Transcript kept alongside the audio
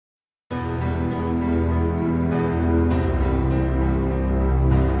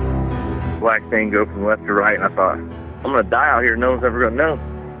black thing go from left to right, and I thought, I'm going to die out here. No one's ever going to know.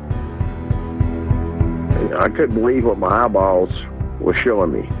 I couldn't believe what my eyeballs were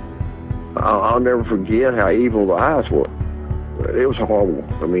showing me. I'll never forget how evil the eyes were. It was horrible.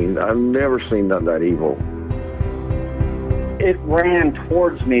 I mean, I've never seen nothing that evil. It ran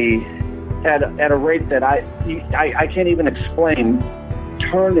towards me at a rate that I can't even explain.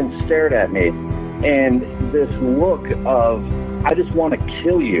 Turned and stared at me, and this look of, I just want to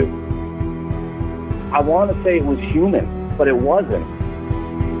kill you. I want to say it was human, but it wasn't.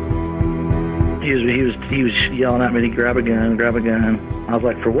 He was yelling at me to grab a gun, grab a gun. I was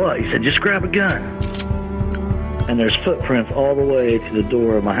like, for what? He said, just grab a gun. And there's footprints all the way to the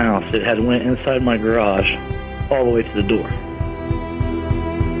door of my house. It had went inside my garage all the way to the door.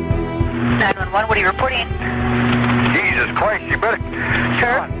 911, what are you reporting? Jesus Christ, you better...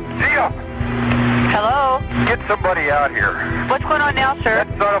 Sir? Theo! Hello? Get somebody out here. What's going on now, sir? That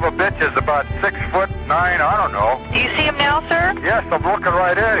son of a bitch is about 6'9", I don't know. Do you see him now, sir? Yes, I'm looking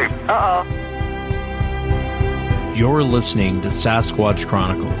right at him. Uh-oh. You're listening to Sasquatch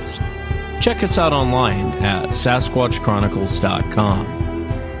Chronicles. Check us out online at sasquatchchronicles.com.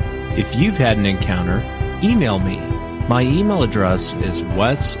 If you've had an encounter, email me. My email address is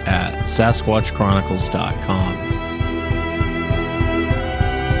wes@sasquatchchronicles.com.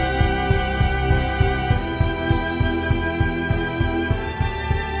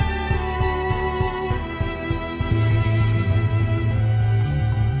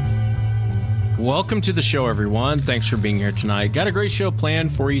 Welcome to the show, everyone. Thanks for being here tonight. Got a great show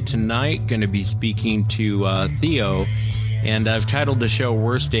planned for you tonight. Going to be speaking to Theo, and I've titled the show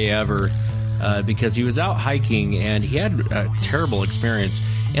Worst Day Ever because he was out hiking and he had a terrible experience.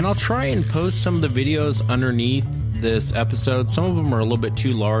 And I'll try and post some of the videos underneath this episode. Some of them are a little bit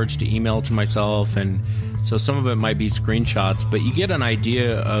too large to email to myself, and so some of it might be screenshots, but you get an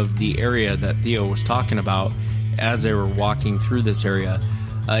idea of the area that Theo was talking about as they were walking through this area.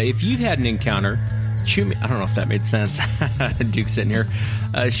 If you've had an encounter, shoot me. I don't know if that made sense. Duke's sitting here.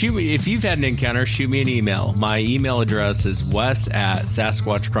 Shoot me. If you've had an encounter, shoot me an email. My email address is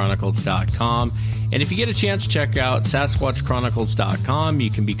wes@sasquatchchronicles.com. And if you get a chance, check out sasquatchchronicles.com. You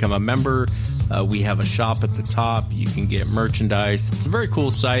can become a member. We have a shop at the top. You can get merchandise. It's a very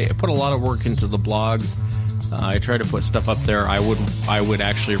cool site. I put a lot of work into the blogs. I try to put stuff up there I would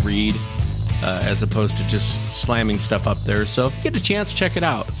actually read. As opposed to just slamming stuff up there. So if you get a chance, check it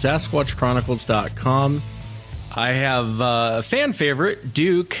out. SasquatchChronicles.com. I have a fan favorite,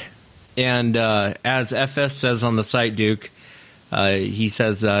 Duke. And as FS says on the site, Duke, he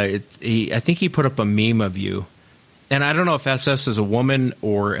says, I think he put up a meme of you. And I don't know if SS is a woman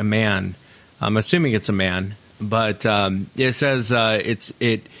or a man. I'm assuming it's a man. But it says,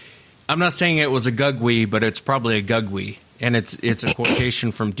 I'm not saying it was a gugwee, but it's probably a gugwee. And it's a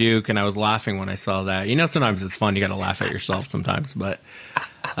quotation from Duke, and I was laughing when I saw that. You know, sometimes it's fun. You got to laugh at yourself sometimes. But,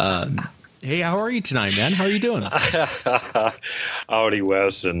 hey, how are you tonight, man? How are you doing? Howdy,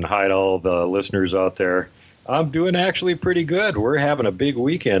 Wes, and hi to all the listeners out there. I'm doing actually pretty good. We're having a big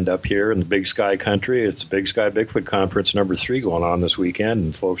weekend up here in the Big Sky country. It's Big Sky Bigfoot Conference number 3 going on this weekend,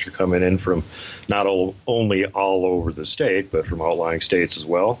 and folks are coming in from not only all over the state, but from outlying states as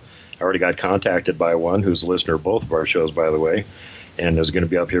well. I already got contacted by one who's a listener of both of our shows, by the way, and is going to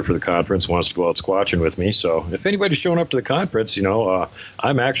be up here for the conference, wants to go out squatching with me. So if anybody's showing up to the conference,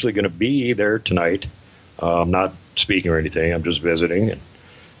 I'm actually going to be there tonight. I'm not speaking or anything. I'm just visiting. And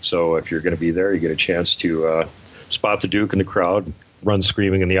so if you're going to be there, you get a chance to spot the Duke in the crowd and run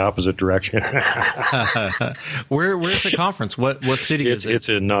screaming in the opposite direction. Where's the conference? What city is it?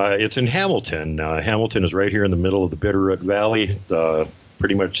 It's in Hamilton. Hamilton is right here in the middle of the Bitterroot Valley,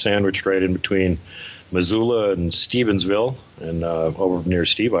 pretty much sandwiched right in between Missoula and Stevensville, and over near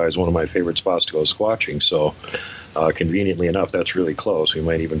Steve is one of my favorite spots to go squatching. So conveniently enough, that's really close. We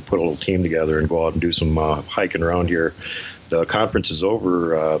might even put a little team together and go out and do some hiking around here. The conference is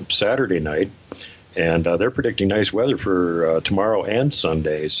over Saturday night, and they're predicting nice weather for tomorrow and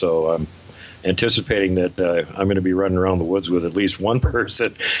Sunday. So I'm anticipating that I'm going to be running around the woods with at least one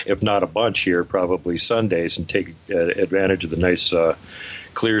person, if not a bunch here, probably Sundays, and take advantage of the nice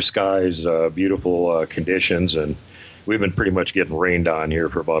clear skies, beautiful conditions. And we've been pretty much getting rained on here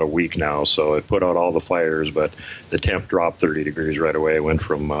for about a week now, so it put out all the fires, but the temp dropped 30 degrees right away. It went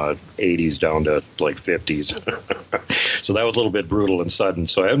from 80s down to like 50s. So that was a little bit brutal and sudden.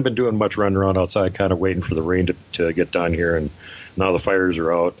 So I haven't been doing much running around outside, kind of waiting for the rain to get done here. And now the fires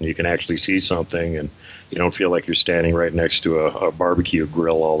are out and you can actually see something, and you don't feel like you're standing right next to a barbecue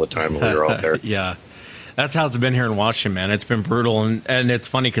grill all the time when you're out there. Yeah. That's how it's been here in Washington, man. It's been brutal. And it's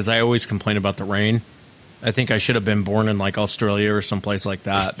funny because I always complain about the rain. I think I should have been born in like Australia or someplace like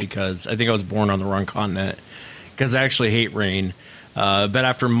that, because I think I was born on the wrong continent, because I actually hate rain. But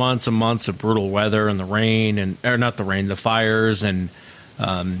after months and months of brutal weather and the rain, the fires, and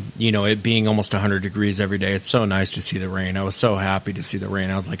it being almost 100 degrees every day, it's so nice to see the rain. I was so happy to see the rain.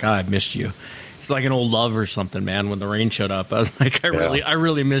 I was like, I missed you. It's like an old love or something, man. When the rain showed up, I was like, I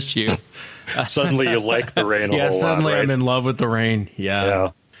really missed you. Suddenly you like the rain a whole lot, suddenly right? I'm in love with the rain. Yeah.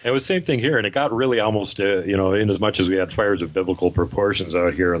 It was the same thing here, and it got really almost, in as much as we had fires of biblical proportions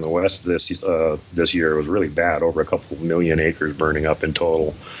out here in the West this year, it was really bad, over a couple million acres burning up in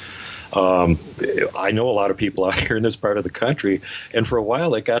total. I know a lot of people out here in this part of the country, and for a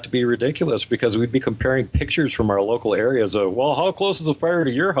while it got to be ridiculous, because we'd be comparing pictures from our local areas of, well, how close is the fire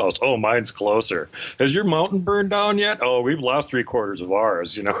to your house? Oh, mine's closer. Has your mountain burned down yet? Oh, we've lost 3/4 of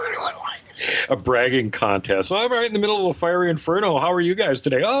ours, A bragging contest. Well, I'm right in the middle of a fiery inferno. How are you guys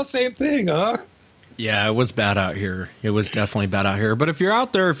today? Oh, same thing, huh? Yeah, it was bad out here. It was definitely bad out here. But if you're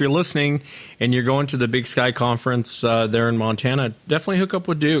out there, if you're listening, and you're going to the Big Sky Conference there in Montana, definitely hook up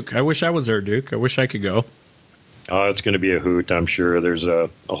with Duke. I wish I was there, Duke. I wish I could go. Oh, it's going to be a hoot, I'm sure. There's a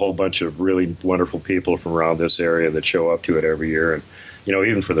whole bunch of really wonderful people from around this area that show up to it every year. And,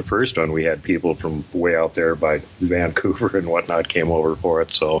 even for the first one, we had people from way out there by Vancouver and whatnot came over for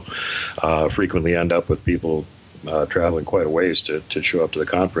it. So frequently end up with people traveling quite a ways to show up to the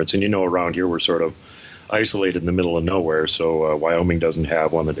conference. And, around here we're sort of isolated in the middle of nowhere. So Wyoming doesn't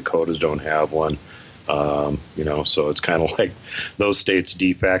have one. The Dakotas don't have one. So it's kind of like those states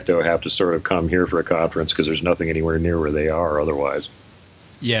de facto have to sort of come here for a conference, because there's nothing anywhere near where they are otherwise.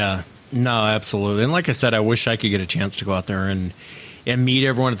 Yeah, no, absolutely. And like I said, I wish I could get a chance to go out there and meet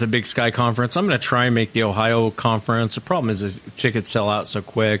everyone at the Big Sky Conference. I'm going to try and make the Ohio conference. The problem is tickets sell out so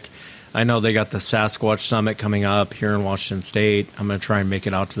quick. I know they got the Sasquatch Summit coming up here in Washington State. I'm going to try and make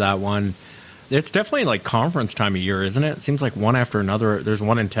it out to that one. It's definitely like conference time of year, isn't it? It seems like one after another. There's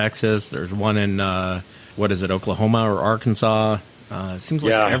one in Texas. There's one in, Oklahoma or Arkansas. It seems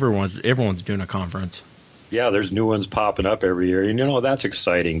like everyone's doing a conference. Yeah, there's new ones popping up every year. And, that's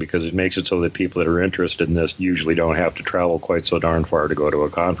exciting, because it makes it so that people that are interested in this usually don't have to travel quite so darn far to go to a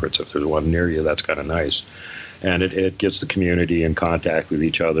conference. If there's one near you, that's kind of nice. And it gets the community in contact with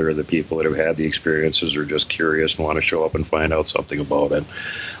each other, the people that have had the experiences are just curious and want to show up and find out something about it.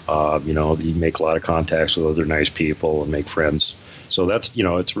 You make a lot of contacts with other nice people and make friends. So that's,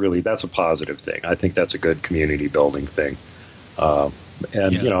 that's a positive thing. I think that's a good community building thing. I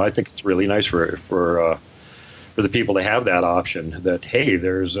think it's really nice for the people to have that option, that, hey,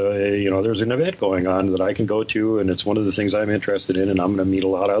 there's an event going on that I can go to, and it's one of the things I'm interested in, and I'm going to meet a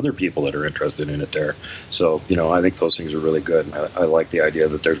lot of other people that are interested in it there. So, I think those things are really good. And I like the idea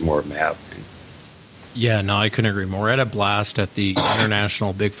that there's more of them happening. Yeah, no, I couldn't agree more. I had a blast at the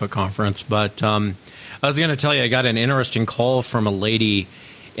International Bigfoot Conference, but I was going to tell you, I got an interesting call from a lady,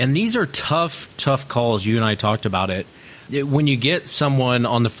 and these are tough calls. You and I talked about it. When you get someone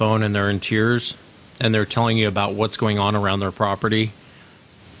on the phone and they're in tears, and they're telling you about what's going on around their property,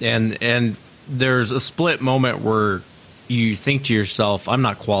 and there's a split moment where you think to yourself, I'm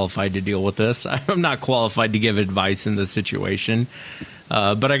not qualified to deal with this. I'm not qualified to give advice in this situation.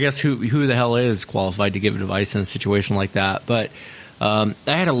 But I guess who the hell is qualified to give advice in a situation like that? But I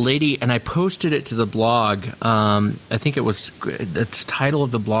had a lady, and I posted it to the blog. I think the title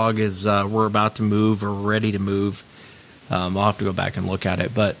of the blog is We're About to Move or Ready to Move. I'll have to go back and look at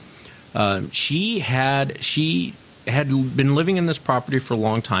it. But she had been living in this property for a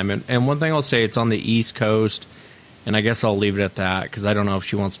long time. And one thing I'll say, it's on the East Coast, and I guess I'll leave it at that, because I don't know if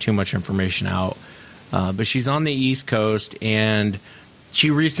she wants too much information out. But she's on the East Coast, and she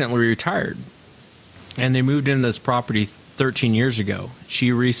recently retired. And they moved into this property 13 years ago.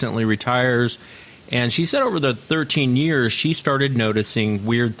 She recently retires, and she said over the 13 years, she started noticing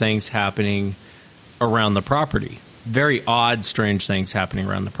weird things happening around the property. Very odd, strange things happening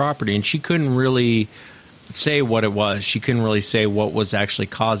around the property, and she couldn't really say what it was. She couldn't really say what was actually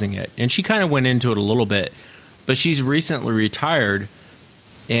causing it. And she kind of went into it a little bit, but she's recently retired,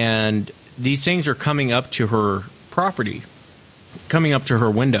 and these things are coming up to her property, coming up to her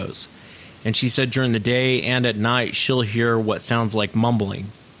windows. And she said during the day and at night, she'll hear what sounds like mumbling,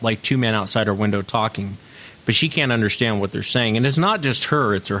 like two men outside her window talking, but she can't understand what they're saying. And it's not just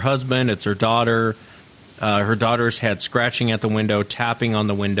her, it's her husband, it's her daughter. Her daughter's had scratching at the window, tapping on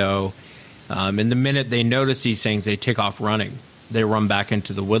the window. And the minute they notice these things, they take off running. They run back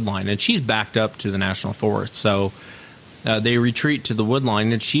into the wood line. And she's backed up to the National Forest. So they retreat to the wood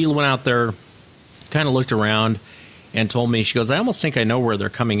line. And she went out there, kind of looked around, and told me, she goes, I almost think I know where they're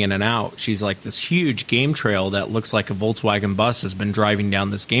coming in and out. She's like, this huge game trail that looks like a Volkswagen bus has been driving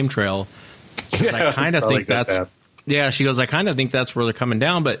down this game trail. She goes, I kind of think that's that. Yeah, she goes, I kind of think that's where they're coming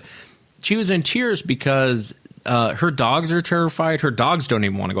down. But she was in tears because her dogs are terrified. Her dogs don't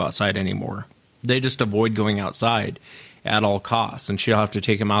even want to go outside anymore. They just avoid going outside at all costs. And she'll have to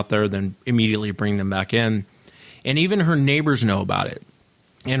take them out there, then immediately bring them back in. And even her neighbors know about it.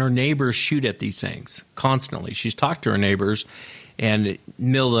 And her neighbors shoot at these things constantly. She's talked to her neighbors, and in the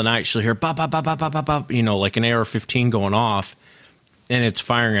middle of the night, she'll hear bop, bop, bop, bop, bop, bop, bop, you know, like an AR-15 going off. And it's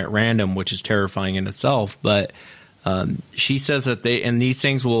firing at random, which is terrifying in itself. But she says that these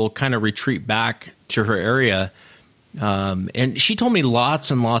things will kind of retreat back to her area. And she told me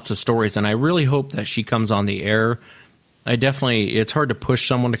lots and lots of stories, and I really hope that she comes on the air. It's hard to push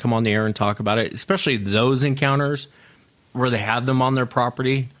someone to come on the air and talk about it, especially those encounters where they have them on their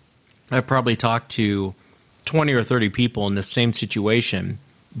property. I've probably talked to 20 or 30 people in the same situation,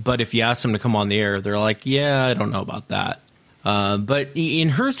 but if you ask them to come on the air, they're like, yeah, I don't know about that. But in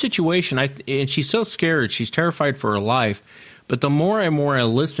her situation, and she's so scared, she's terrified for her life, but the more and more I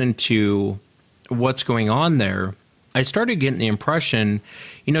listen to what's going on there, I started getting the impression,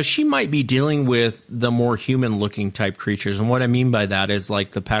 you know, she might be dealing with the more human-looking type creatures. And what I mean by that is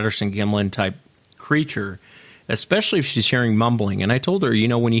like the Patterson-Gimlin type creature, especially if she's hearing mumbling. And I told her, you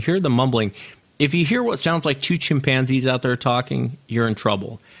know, when you hear the mumbling, if you hear what sounds like two chimpanzees out there talking, you're in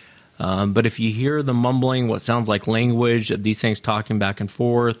trouble. But if you hear the mumbling, what sounds like language, these things talking back and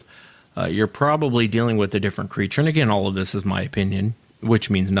forth, you're probably dealing with a different creature. And again, all of this is my opinion, which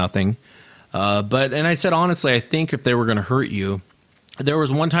means nothing. And I said, honestly, I think if they were going to hurt you, there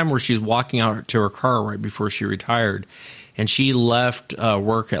was one time where she's walking out to her car right before she retired, and she left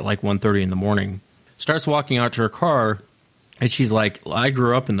work at like 1:30 in the morning, starts walking out to her car, and she's like, I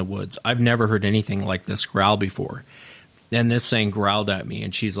grew up in the woods. I've never heard anything like this growl before. And this thing growled at me,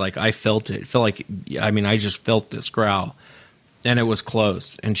 and she's like, I felt it. It felt like, I just felt this growl. And it was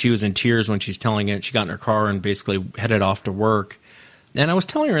close. And she was in tears when she's telling it. She got in her car and basically headed off to work. And I was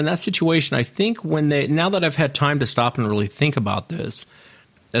telling her in that situation, I think now that I've had time to stop and really think about this,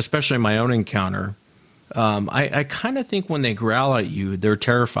 especially my own encounter, I kind of think when they growl at you, they're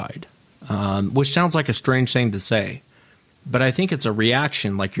terrified, which sounds like a strange thing to say. But I think it's a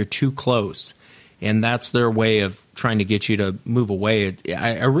reaction, like you're too close. And that's their way of trying to get you to move away.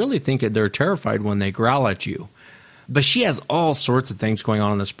 I really think they're terrified when they growl at you. But she has all sorts of things going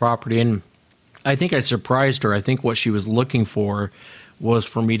on this property, and I think I surprised her. I think what she was looking for was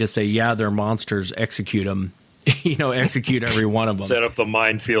for me to say, yeah, they're monsters, execute them. Execute every one of them. Set up the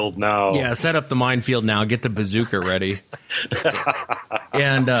minefield now. Yeah, set up the minefield now. Get the bazooka ready.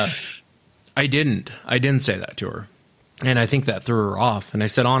 And I didn't say that to her. And I think that threw her off. And I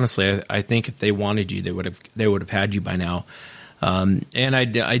said, honestly, I think if they wanted you, they would have had you by now. And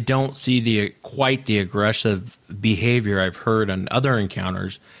I don't see quite the aggressive behavior I've heard on other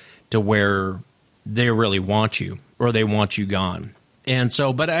encounters to where they really want you or they want you gone. And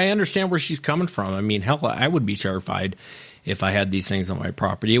so, but I understand where she's coming from. I mean, hell, I would be terrified if I had these things on my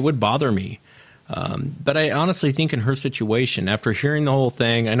property. It would bother me. But I honestly think in her situation, after hearing the whole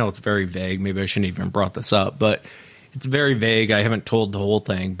thing, I know it's very vague. Maybe I shouldn't even brought this up, but it's very vague. I haven't told the whole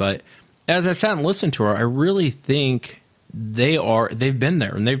thing. But as I sat and listened to her, I really think they've been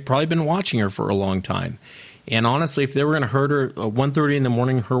there, and they've probably been watching her for a long time. And honestly, if they were going to hurt her at 1:30 in the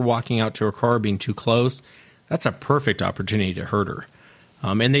morning, her walking out to her car being too close, that's a perfect opportunity to hurt her.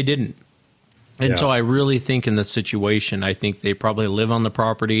 And they didn't. And so I really think in this situation, I think they probably live on the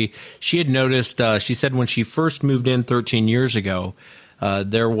property. She had noticed, she said when she first moved in 13 years ago,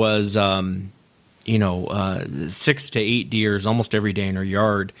 there was, 6 to 8 deers almost every day in her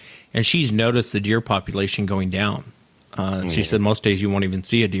yard. And she's noticed the deer population going down. She said most days you won't even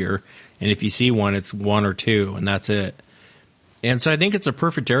see a deer. And if you see one, it's one or two, and that's it. And so I think it's a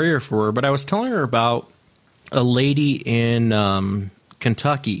perfect area for her. But I was telling her about a lady in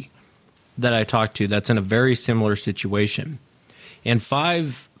Kentucky that I talked to that's in a very similar situation. And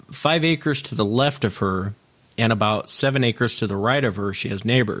 5 acres to the left of her and about 7 acres to the right of her, she has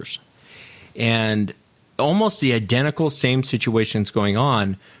neighbors. And almost the identical same situations going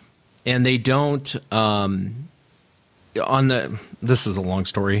on. And they don't... this is a long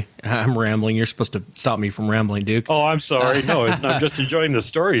story. I'm rambling. You're supposed to stop me from rambling, Duke. Oh, I'm sorry. No, I'm just enjoying the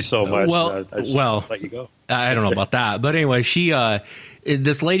story so much. Well, let you go. I don't know about that, but anyway,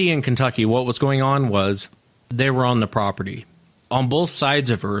 this lady in Kentucky. What was going on was they were on the property. On both sides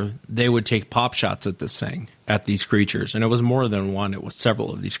of her, they would take pop shots at this thing, at these creatures, and it was more than one. It was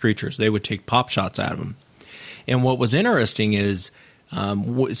several of these creatures. They would take pop shots at them, and what was interesting is.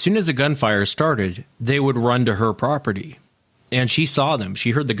 As soon as the gunfire started, they would run to her property. And she saw them.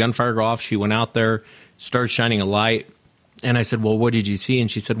 She heard the gunfire go off. She went out there, started shining a light. And I said, well, what did you see? And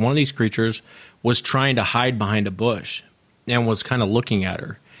she said one of these creatures was trying to hide behind a bush and was kind of looking at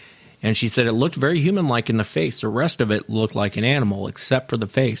her. And she said it looked very human-like in the face. The rest of it looked like an animal except for the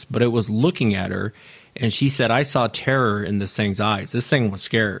face, but it was looking at her. And she said, I saw terror in this thing's eyes. This thing was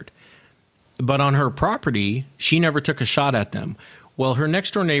scared. But on her property, she never took a shot at them. Well, her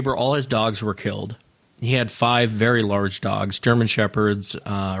next-door neighbor, all his dogs were killed. He had 5 very large dogs, German Shepherds,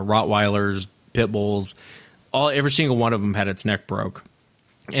 Rottweilers, Pit Bulls. Every single one of them had its neck broke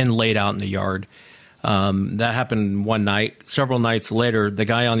and laid out in the yard. That happened one night. Several nights later, the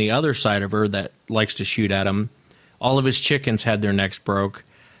guy on the other side of her that likes to shoot at him, all of his chickens had their necks broke.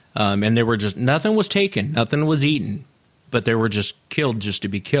 And they were just, nothing was taken, nothing was eaten, but they were just killed just to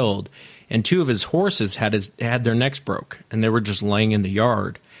be killed. And 2 of his horses had their necks broke, and they were just laying in the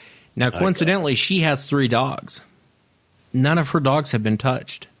yard. Now, coincidentally, she has 3 dogs. None of her dogs have been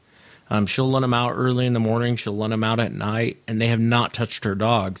touched. She'll let them out early in the morning. She'll let them out at night, and they have not touched her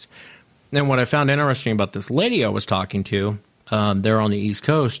dogs. And what I found interesting about this lady I was talking to there on the East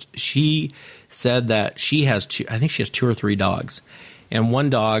Coast, she said that she has 2 or 3 dogs. And one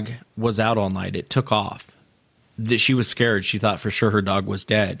dog was out all night. It took off. She was scared. She thought for sure her dog was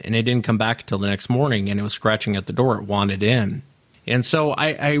dead. And it didn't come back until the next morning, and it was scratching at the door. It wanted in. And so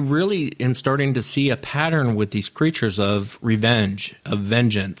I really am starting to see a pattern with these creatures of revenge, of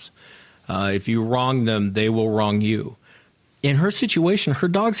vengeance. If you wrong them, they will wrong you. In her situation, her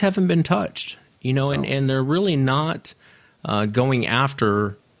dogs haven't been touched, and they're really not going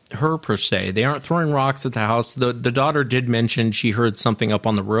after her per se. They aren't throwing rocks at the house. The daughter did mention she heard something up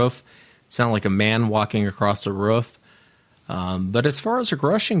on the roof. It sounded like a man walking across the roof. But as far as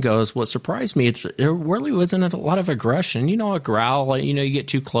aggression goes, what surprised me, there really wasn't a lot of aggression. A growl, you get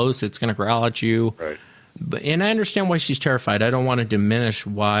too close, it's going to growl at you. Right. And I understand why she's terrified. I don't want to diminish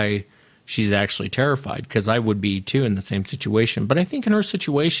why she's actually terrified, because I would be too in the same situation. But I think in her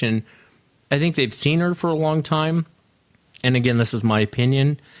situation, I think they've seen her for a long time. And again, this is my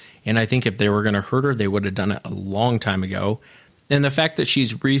opinion. And I think if they were going to hurt her, they would have done it a long time ago. And the fact that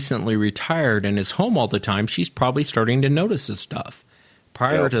she's recently retired and is home all the time, she's probably starting to notice this stuff.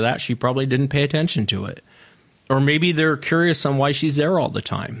 Prior to that, she probably didn't pay attention to it. Or maybe they're curious on why she's there all the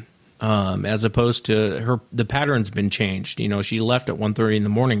time, as opposed to the pattern's been changed. She left at 1:30 in the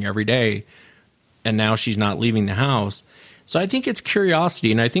morning every day, and now she's not leaving the house. So I think it's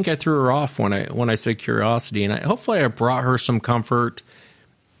curiosity, and I think I threw her off when I said curiosity. And hopefully I brought her some comfort.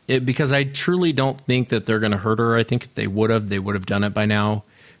 Because I truly don't think that they're going to hurt her. I think if they would have done it by now.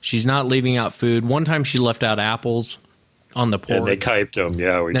 She's not leaving out food. One time she left out apples on the porch. And they kiped them.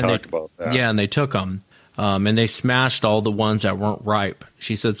 Yeah, we talked about that. Yeah, and they took them. And they smashed all the ones that weren't ripe.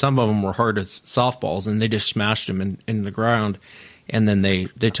 She said some of them were hard as softballs, and they just smashed them in the ground. And then they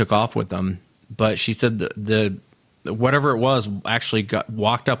took off with them. But she said the whatever it was actually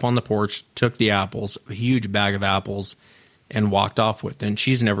walked up on the porch, took the apples, a huge bag of apples, and walked off with it. And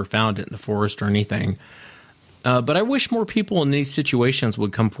she's never found it in the forest or anything. But I wish more people in these situations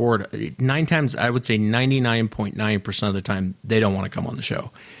would come forward. 99.9% of the time, they don't want to come on the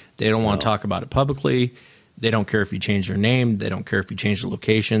show. They don't want to talk about it publicly. They don't care if you change their name. They don't care if you change the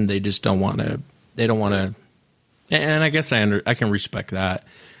location. They just don't want to. They don't want to. And I guess I can respect that.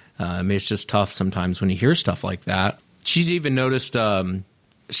 It's just tough sometimes when you hear stuff like that. She's even noticed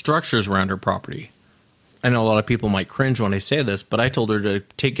structures around her property. I know a lot of people might cringe when I say this, but I told her to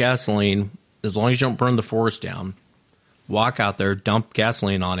take gasoline, as long as you don't burn the forest down, walk out there, dump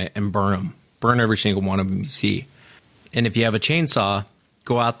gasoline on it, and burn them. Burn every single one of them you see. And if you have a chainsaw,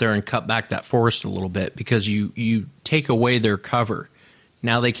 go out there and cut back that forest a little bit, because you take away their cover.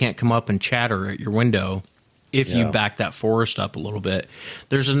 Now they can't come up and chatter at your window if you back that forest up a little bit.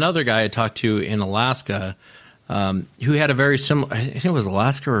 There's another guy I talked to in Alaska who had a very similar, I think it was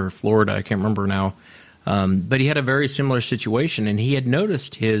Alaska or Florida, I can't remember now. But he had a very similar situation, and he had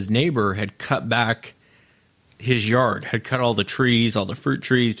noticed his neighbor had cut back his yard, had cut all the trees, all the fruit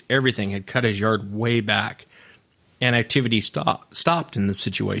trees, everything, had cut his yard way back, and activity stopped in this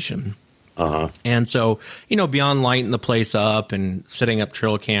situation. And so, beyond lighting the place up and setting up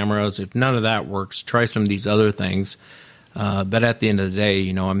trail cameras, if none of that works, try some of these other things. But at the end of the day,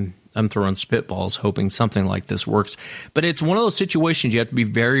 I'm throwing spitballs, hoping something like this works. But it's one of those situations you have to be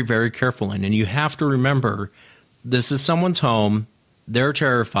very, very careful in. And you have to remember, this is someone's home, they're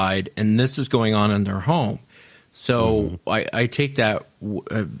terrified, and this is going on in their home. So I take that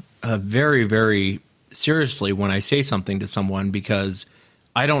very, very seriously when I say something to someone, because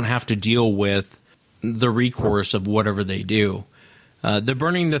I don't have to deal with the recourse of whatever they do. The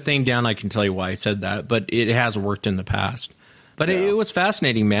burning the thing down, I can tell you why I said that, but it has worked in the past. But it was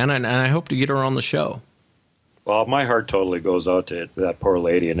fascinating, man, and I hope to get her on the show. Well, my heart totally goes out to that poor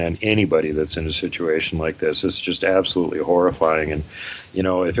lady and anybody that's in a situation like this. It's just absolutely horrifying. And, you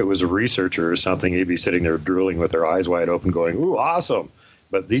know, if it was a researcher or something, he'd be sitting there drooling with their eyes wide open going, ooh, awesome.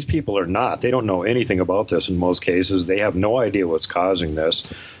 But these people are not. They don't know anything about this in most cases. They have no idea what's causing this.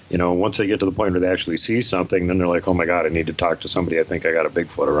 You know, once they get to the point where they actually see something, then they're like, oh, my God, I need to talk to somebody. I think I got a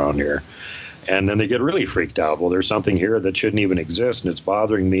Bigfoot around here. And then they get really freaked out. Well, there's something here that shouldn't even exist, and it's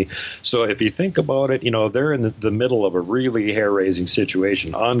bothering me. So if you think about it, you know, they're in the middle of a really hair-raising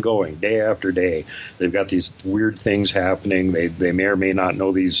situation, ongoing, day after day. They've got these weird things happening. They may or may not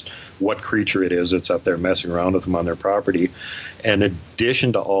know what creature it is that's up there messing around with them on their property. And in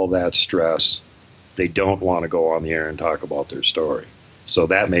addition to all that stress, they don't want to go on the air and talk about their story. So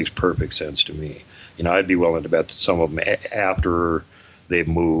that makes perfect sense to me. You know, I'd be willing to bet that some of them, after they've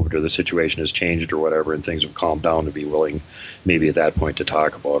moved or the situation has changed or whatever and things have calmed down, to be willing maybe at that point to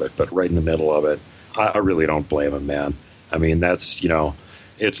talk about it. But right in the middle of it, I really don't blame them, man. I mean, that's, you know,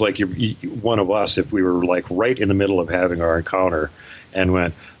 it's like one of us, if we were like right in the middle of having our encounter and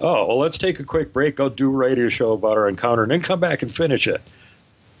went, oh, well, let's take a quick break, go do a radio show about our encounter and then come back and finish it.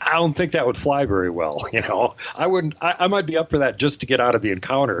 I don't think that would fly very well, you know. I might be up for that just to get out of the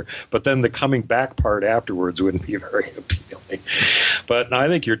encounter, but then the coming back part afterwards wouldn't be very appealing. But I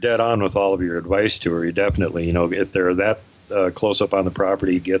think you're dead on with all of your advice to her. You definitely, you know, if they're that close up on the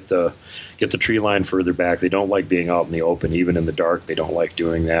property, get the tree line further back. They don't like being out in the open, even in the dark. They don't like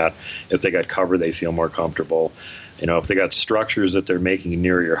doing that. If they got cover, they feel more comfortable. You know, if they got structures that they're making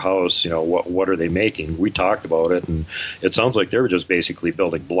near your house, you know, what are they making? We talked about it, and it sounds like they were just basically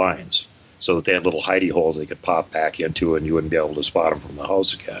building blinds so that they had little hidey holes they could pop back into, and you wouldn't be able to spot them from the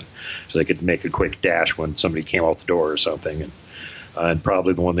house again. So they could make a quick dash when somebody came out the door or something. And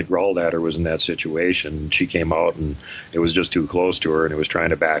probably the one that growled at her was in that situation. She came out, and it was just too close to her, and it was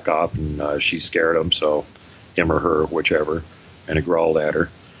trying to back up, and she scared him, so him or her, whichever, and it growled at her.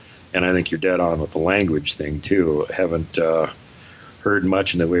 And I think you're dead on with the language thing, too. I haven't heard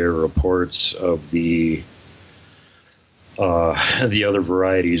much in the way of reports of the other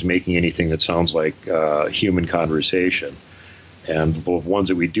varieties making anything that sounds like human conversation. And the ones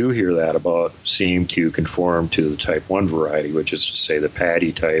that we do hear that about seem to conform to the type 1 variety, which is to say the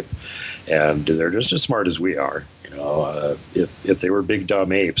patty type. And they're just as smart as we are. You know, if they were big,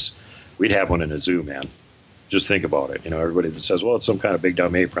 dumb apes, we'd have one in a zoo, man. Just think about it. You know, everybody that says, well, it's some kind of big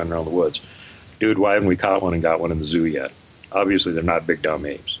dumb ape running around the woods. Dude, why haven't we caught one and got one in the zoo yet? Obviously, they're not big dumb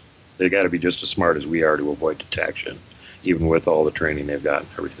apes. They got to be just as smart as we are to avoid detection, even with all the training they've got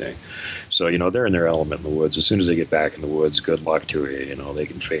and everything. So, you know, they're in their element in the woods. As soon as they get back in the woods, good luck to you. You know, they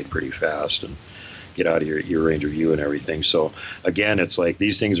can fade pretty fast and get out of your range of view and everything. So, again, it's like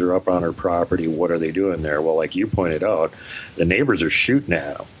these things are up on our property. What are they doing there? Well, like you pointed out, the neighbors are shooting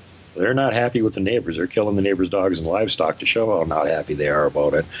at them. They're not happy with the neighbors. They're killing the neighbors' dogs and livestock to show how not happy they are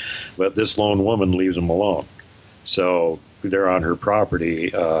about it. But this lone woman leaves them alone. So they're on her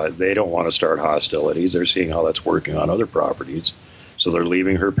property. They don't want to start hostilities. They're seeing how that's working on other properties. So they're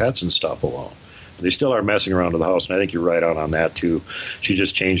leaving her pets and stuff alone. They still are messing around with the house, and I think you're right on that, too. She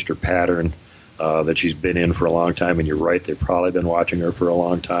just changed her pattern that she's been in for a long time, and you're right. They've probably been watching her for a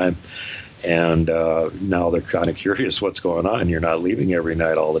long time. And now they're kind of curious what's going on. You're not leaving every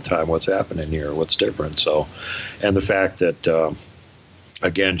night all the time. What's happening here? What's different? So, and the fact that,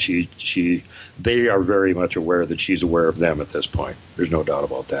 again, they are very much aware that she's aware of them at this point. There's no doubt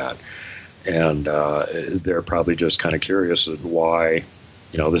about that. And they're probably just kind of curious as why,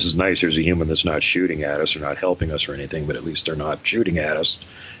 you know, this is nice. There's a human that's not shooting at us or not helping us or anything, but at least they're not shooting at us.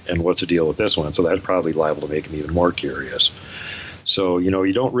 And what's the deal with this one? So that's probably liable to make them even more curious. So, you know,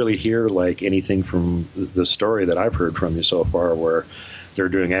 you don't really hear like anything from the story that I've heard from you so far where they're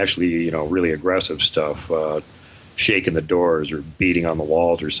doing actually, you know, really aggressive stuff, shaking the doors or beating on the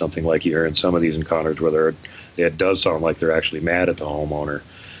walls or something like you hear in some of these encounters where it does sound like they're actually mad at the homeowner.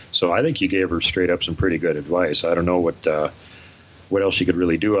 So I think you gave her straight up some pretty good advice. I don't know what else she could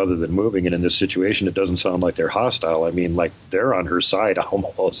really do other than moving. And in this situation, it doesn't sound like they're hostile. I mean, like they're on her side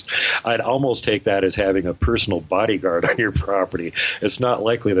almost. I'd almost take that as having a personal bodyguard on your property. It's not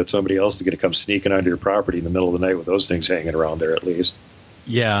likely that somebody else is going to come sneaking onto your property in the middle of the night with those things hanging around there at least.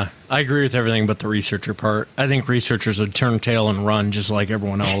 Yeah, I agree with everything but the researcher part. I think researchers would turn tail and run just like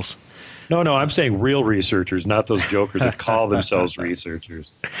everyone else. No, I'm saying real researchers, not those jokers that call themselves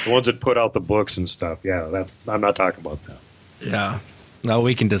researchers. The ones that put out the books and stuff. Yeah, I'm not talking about them. Yeah. No,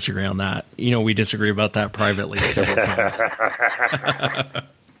 we can disagree on that. You know, we disagree about that privately several times.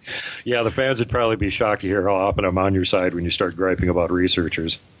 Yeah, the fans would probably be shocked to hear how often I'm on your side when you start griping about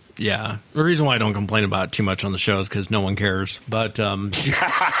researchers. Yeah. The reason why I don't complain about it too much on the show is because no one cares. But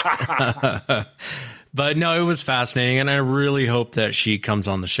But no, it was fascinating, and I really hope that she comes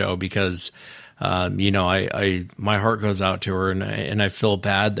on the show because, I my heart goes out to her, and I feel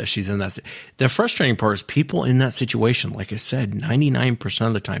bad that she's in that. The frustrating part is people in that situation. Like I said, 99%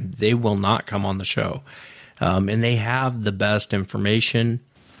 of the time they will not come on the show, and they have the best information.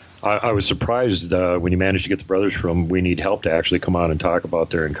 I was surprised when you managed to get the brothers from We Need Help to actually come on and talk about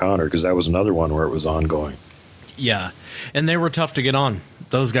their encounter, because that was another one where it was ongoing. Yeah, and they were tough to get on.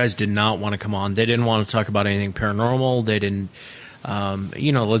 Those guys did not want to come on. They didn't want to talk about anything paranormal. They didn't,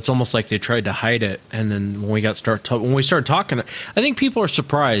 it's almost like they tried to hide it. And then when we started talking, I think people are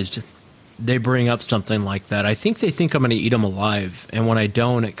surprised they bring up something like that. I think they think I'm going to eat them alive, and when I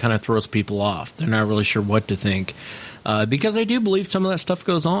don't, it kind of throws people off. They're not really sure what to think. Because I do believe some of that stuff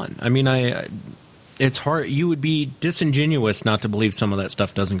goes on. I mean, it's hard. You would be disingenuous not to believe some of that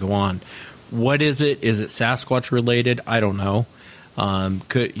stuff doesn't go on. What is it? Is it Sasquatch related? I don't know.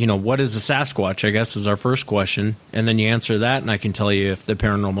 What is a Sasquatch? I guess is our first question. And then you answer that, and I can tell you if the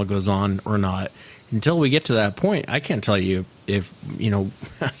paranormal goes on or not. Until we get to that point, I can't tell you I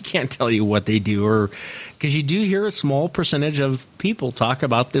can't tell you what they do, or because you do hear a small percentage of people talk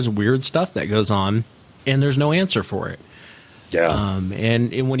about this weird stuff that goes on, and there's no answer for it. Yeah.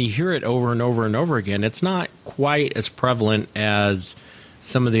 And when you hear it over and over and over again, it's not quite as prevalent as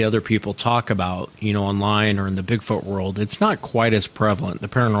some of the other people talk about, online or in the Bigfoot world. It's not quite as prevalent, the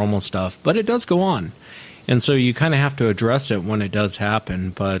paranormal stuff, but it does go on. And so you kind of have to address it when it does happen.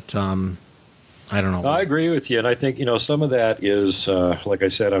 But I don't know. I agree with you. And I think, some of that is, like I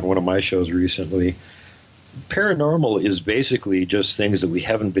said on one of my shows recently, paranormal is basically just things that we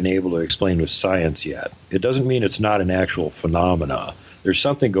haven't been able to explain with science yet. It doesn't mean it's not an actual phenomena. There's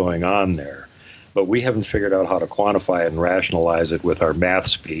something going on there, but we haven't figured out how to quantify it and rationalize it with our math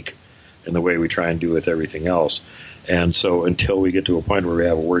speak in the way we try and do with everything else. And so until we get to a point where we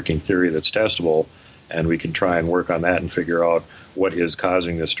have a working theory that's testable and we can try and work on that and figure out what is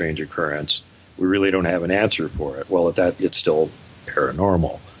causing this strange occurrence, we really don't have an answer for it. Well, at that, it's still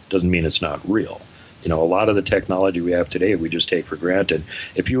paranormal. Doesn't mean it's not real. A lot of the technology we have today, we just take for granted.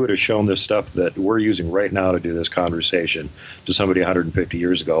 If you would have shown this stuff that we're using right now to do this conversation to somebody 150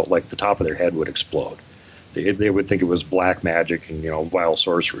 years ago, like the top of their head would explode. They would think it was black magic and, vile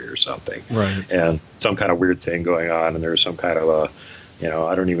sorcery or something. Right. And some kind of weird thing going on, and there's some kind of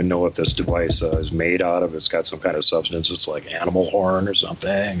I don't even know what this device is made out of. It's got some kind of substance. It's like animal horn or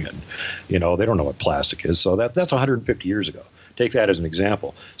something. And, they don't know what plastic is. So that's 150 years ago. Take that as an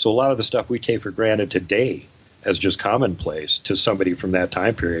example. So a lot of the stuff we take for granted today as just commonplace to somebody from that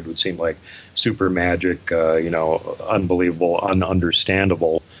time period would seem like super magic, unbelievable,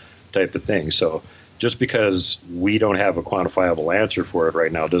 ununderstandable type of thing. So just because we don't have a quantifiable answer for it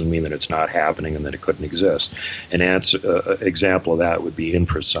right now doesn't mean that it's not happening and that it couldn't exist. An example of that would be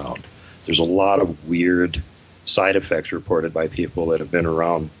infrasound. There's a lot of weird side effects reported by people that have been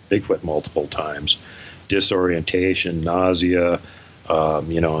around Bigfoot multiple times. Disorientation, nausea,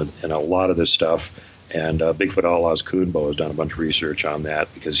 and a lot of this stuff. And Bigfoot Outlaws Kuhnbo has done a bunch of research on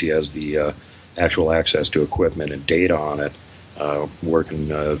that because he has the actual access to equipment and data on it,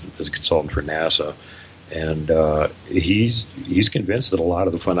 working as a consultant for NASA. And he's convinced that a lot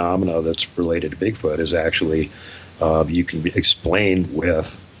of the phenomena that's related to Bigfoot is actually you can explain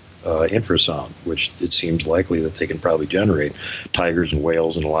with infrasound, which it seems likely that they can probably generate. Tigers and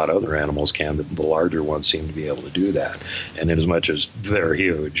whales and a lot of other animals can, but the larger ones seem to be able to do that. And in as much as they're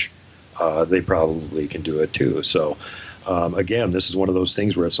huge, they probably can do it too. So again, this is one of those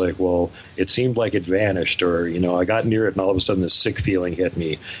things where it's like, well, it seemed like it vanished, or, I got near it and all of a sudden this sick feeling hit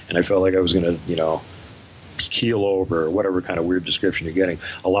me and I felt like I was going to, keel over, or whatever kind of weird description you're getting.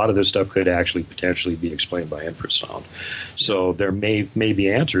 A lot of this stuff could actually potentially be explained by infrasound. So there may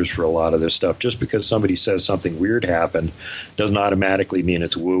be answers for a lot of this stuff. Just because somebody says something weird happened doesn't automatically mean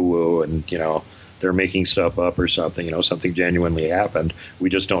it's woo-woo and, they're making stuff up or something. Something genuinely happened.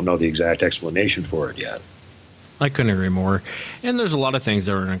 We just don't know the exact explanation for it yet. I couldn't agree more. And there's a lot of things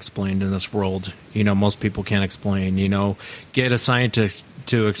that are unexplained in this world. Most people can't explain. Get a scientist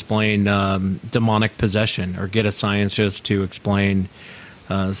to explain demonic possession, or get a scientist to explain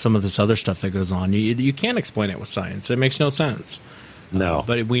some of this other stuff that goes on. You can't explain it with science. It makes no sense. No.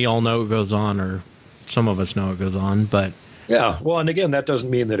 But we all know it goes on, or some of us know it goes on. But yeah, well, and again, that doesn't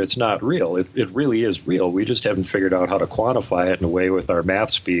mean that it's not real. It really is real. We just haven't figured out how to quantify it in a way with our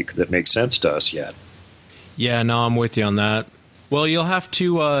math speak that makes sense to us yet. Yeah, no, I'm with you on that. Well, you'll have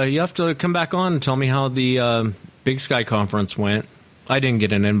to come back on and tell me how the Big Sky Conference went. I didn't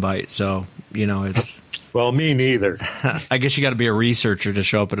get an invite, so it's. Well, me neither. I guess you got to be a researcher to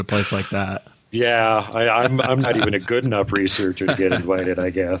show up at a place like that. Yeah, I'm not even a good enough researcher to get invited, I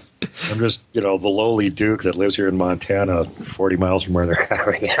guess. I'm just, the lowly Duke that lives here in Montana, 40 miles from where they're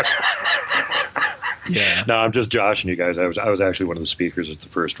having it. Yeah. No, I'm just joshing you guys. I was actually one of the speakers at the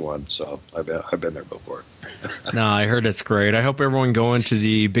first one, so I've been there before. No, I heard it's great. I hope everyone going to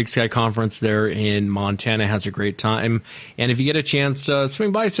the Big Sky Conference there in Montana has a great time. And if you get a chance,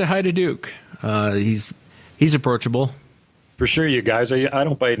 swing by, say hi to Duke. He's approachable. For sure, you guys. I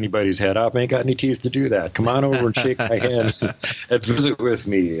don't bite anybody's head off. I ain't got any teeth to do that. Come on over and shake my hand and visit with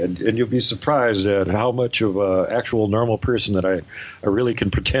me, and you'll be surprised at how much of an actual normal person that I really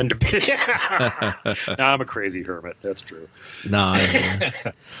can pretend to be. No, I'm a crazy hermit. That's true. No,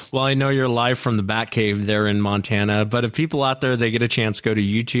 well, I know you're live from the Batcave there in Montana, but if people out there, they get a chance, go to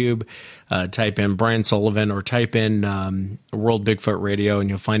YouTube, type in Brian Sullivan or type in World Bigfoot Radio, and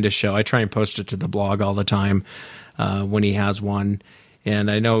you'll find a show. I try and post it to the blog all the time. When he has one.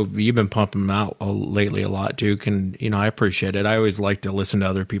 And I know you've been pumping them out lately a lot, Duke, and, I appreciate it. I always like to listen to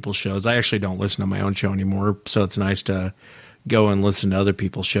other people's shows. I actually don't listen to my own show anymore, so it's nice to go and listen to other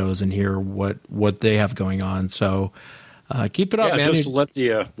people's shows and hear what they have going on. So keep it up, man. Just to let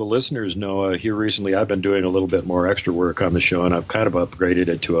the listeners know, here recently I've been doing a little bit more extra work on the show, and I've kind of upgraded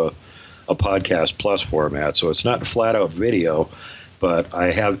it to a podcast plus format. So it's not flat-out video, but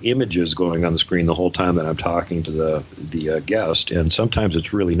I have images going on the screen the whole time that I'm talking to the guest, and sometimes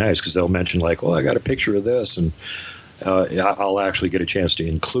it's really nice because they'll mention like, "Oh, I got a picture of this," and I'll actually get a chance to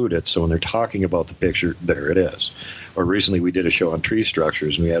include it. So when they're talking about the picture, there it is. Or recently we did a show on tree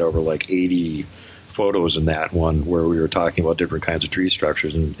structures, and we had over like 80 photos in that one where we were talking about different kinds of tree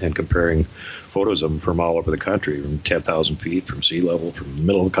structures and comparing photos of them from all over the country, from 10,000 feet, from sea level, from the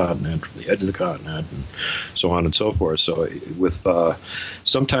middle of the continent, from the edge of the continent, and so on and so forth. So with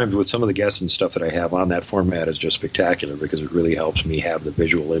sometimes with some of the guests and stuff that I have on, that format is just spectacular because it really helps me have the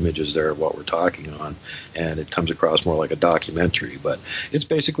visual images there of what we're talking on, and it comes across more like a documentary. But it's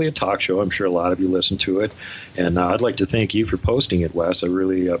basically a talk show. I'm sure a lot of you listen to it, and I'd like to thank you for posting it, Wes. I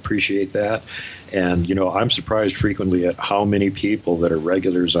really appreciate that. And, I'm surprised frequently at how many people that are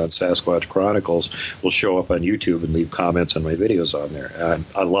regulars on Sasquatch Chronicles will show up on YouTube and leave comments on my videos on there.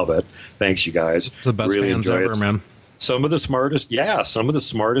 I love it. Thanks, you guys. It's the best really fans ever, man. Some of the smartest,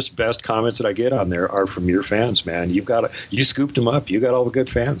 best comments that I get on there are from your fans, man. You scooped them up. You got all the good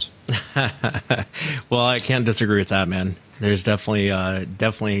fans. Well, I can't disagree with that, man. There's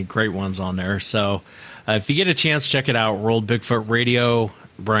definitely great ones on there. So if you get a chance, check it out. World Bigfoot Radio.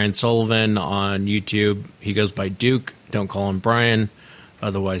 Brian Sullivan on YouTube. He goes by Duke. Don't call him Brian,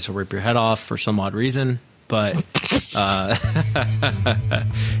 otherwise he'll rip your head off for some odd reason. But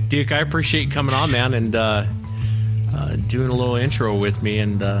Duke, I appreciate you coming on, man, and doing a little intro with me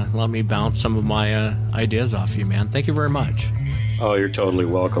and let me bounce some of my ideas off you, man. Thank you very much. Oh, you're totally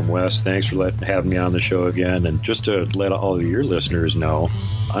welcome, Wes. Thanks for having me on the show again. And just to let all of your listeners know,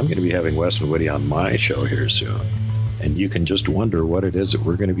 I'm going to be having Wes and Woody on my show here soon. And you can just wonder what it is that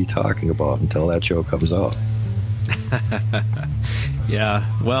we're going to be talking about until that show comes out. Yeah,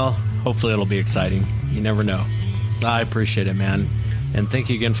 well, hopefully it'll be exciting. You never know. I appreciate it, man. And thank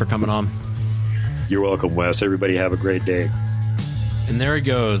you again for coming on. You're welcome, Wes. Everybody have a great day. And there he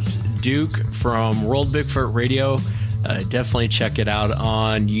goes, Duke from World Bigfoot Radio. Definitely check it out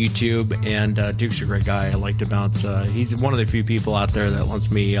on YouTube. And Duke's a great guy. I like to bounce. He's one of the few people out there that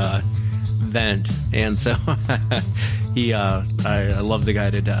lets me vent, and so I love the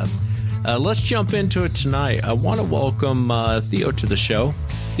guy to death. Let's jump into it tonight. I want to welcome Theo to the show.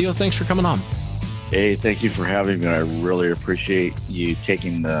 Theo, thanks for coming on. Hey, thank you for having me. I really appreciate you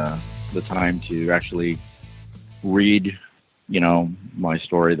taking the time to actually read, my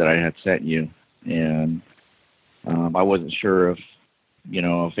story that I had sent you, and I wasn't sure if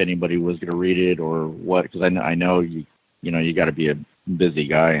anybody was going to read it or what, because I know you got to be a busy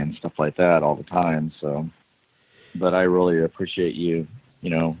guy and stuff like that all the time. So, but I really appreciate you,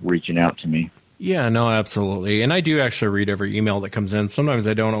 reaching out to me. Yeah, no, absolutely. And I do actually read every email that comes in. Sometimes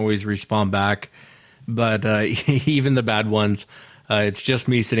I don't always respond back, but even the bad ones, it's just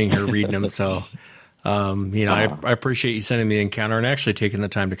me sitting here reading them. So, I appreciate you sending the encounter and actually taking the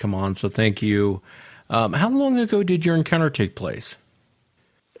time to come on. So thank you. How long ago did your encounter take place?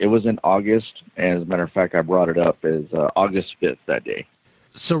 It was in August. As a matter of fact, I brought it up as August 5th that day.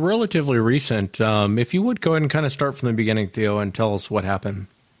 So relatively recent. If you would go ahead and kind of start from the beginning, Theo, and tell us what happened.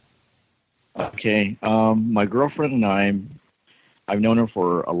 Okay. My girlfriend and I've known her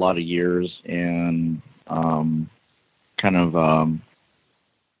for a lot of years, and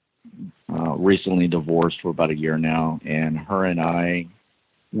recently divorced for about a year now. And her and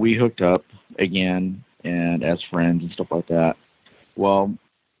we hooked up again, and as friends and stuff like that. Well,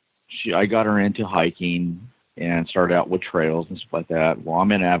 I got her into hiking and started out with trails and stuff like that. Well,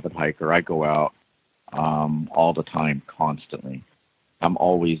 I'm an avid hiker. I go out all the time, constantly. I'm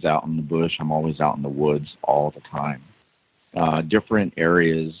always out in the bush. I'm always out in the woods all the time. Different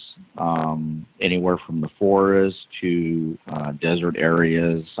areas, anywhere from the forest to desert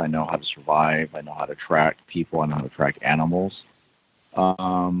areas. I know how to survive. I know how to track people. I know how to track animals.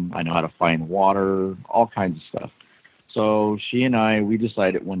 I know how to find water, all kinds of stuff. So she and we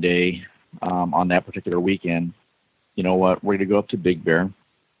decided one day on that particular weekend, you know what, we're going to go up to Big Bear.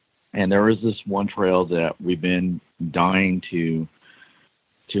 And there is this one trail that we've been dying to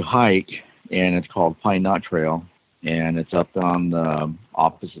hike, and it's called Pine Knot Trail. And it's up on the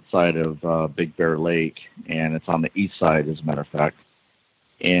opposite side of Big Bear Lake, and it's on the east side, as a matter of fact.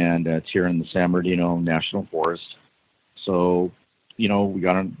 And it's here in the San Bernardino National Forest. So, you know, we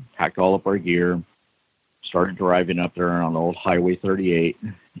packed all up our gear, started driving up there on the old Highway 38,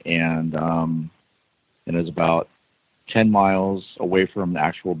 and it was about 10 miles away from the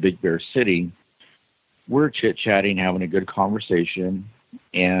actual Big Bear City. We're chit-chatting, having a good conversation,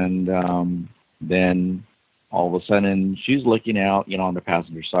 and then all of a sudden, she's looking out, you know, on the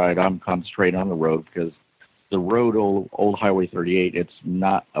passenger side. I'm concentrating on the road because the road, old Highway 38, it's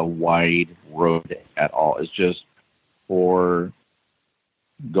not a wide road at all. It's just for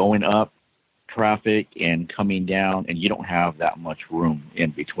going up traffic and coming down, and you don't have that much room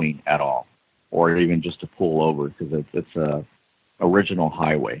in between at all, or even just to pull over because it's a original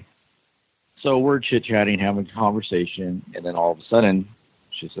highway. So we're chit-chatting, having a conversation, and then all of a sudden,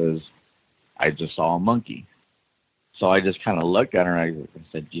 she says, I just saw a monkey. So I just kind of looked at her and I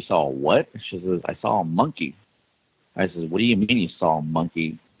said, you saw a what? She says, I saw a monkey. I said, what do you mean you saw a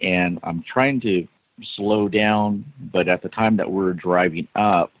monkey? And I'm trying to slow down, but at the time that we were driving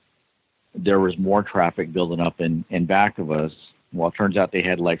up, there was more traffic building up in back of us. Well, it turns out they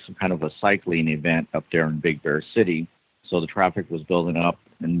had like some kind of a cycling event up there in Big Bear City. So the traffic was building up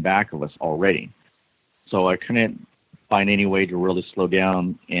in back of us already. So I couldn't find any way to really slow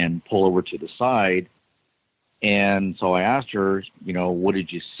down and pull over to the side. And so I asked her, you know, what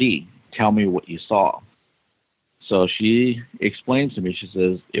did you see? Tell me what you saw. So she explains to me, she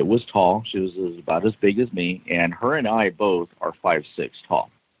says, it was tall. She was about as big as me. And her and I both are 5'6"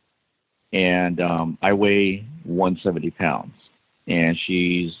 tall. And I weigh 170 pounds. And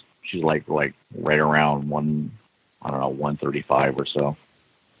she's like right around 135 or so.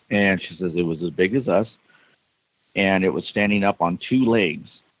 And she says it was as big as us. And it was standing up on two legs.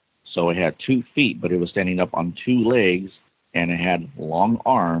 So it had 2 feet, but it was standing up on 2 legs, and it had long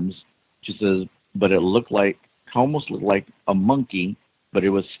arms. She says, but it almost looked like a monkey, but it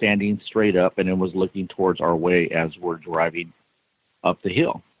was standing straight up, and it was looking towards our way as we're driving up the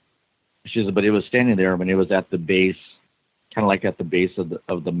hill. She said, but it was standing there, and it was at the base, kind of like at the base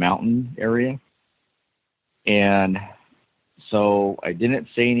of the mountain area. And so I didn't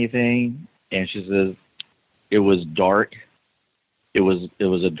say anything, and she says, it was dark. It was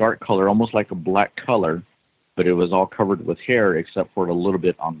a dark color, almost like a black color, but it was all covered with hair except for a little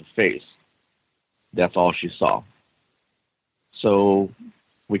bit on the face. That's all she saw. So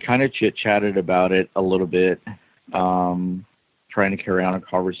we kind of chit-chatted about it a little bit, trying to carry on a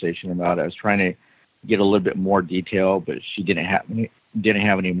conversation about it. I was trying to get a little bit more detail, but she didn't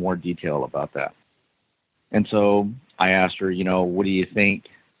have any more detail about that. And so I asked her, you know, what do you think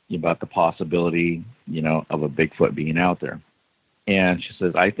about the possibility, you know, of a Bigfoot being out there? And she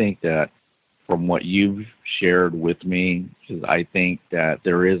says, I think that from what you've shared with me, she says, I think that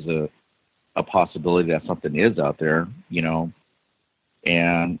there is a possibility that something is out there, you know,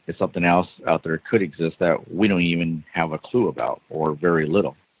 and if something else out there could exist that we don't even have a clue about or very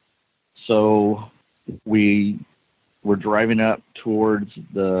little. So we were driving up towards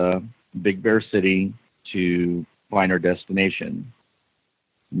the Big Bear City to find our destination.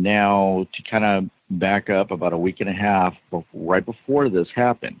 Now, to kind of back up about a week and a half, right before this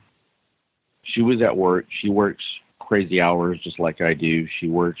happened, she was at work. She works crazy hours just like I do. She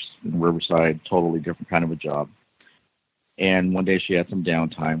works in Riverside, totally different kind of a job. And one day she had some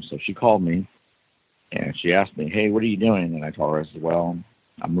downtime, so she called me, and she asked me, hey, what are you doing? And I told her, I said, well,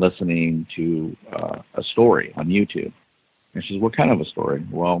 I'm listening to a story on YouTube. And she said, what kind of a story?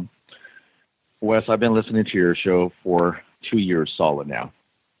 Well, Wes, I've been listening to your show for 2 years solid now.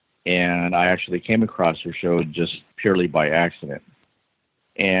 And I actually came across your show just purely by accident.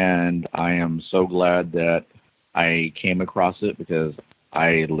 And I am so glad that I came across it because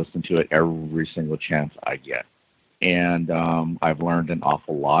I listen to it every single chance I get. And I've learned an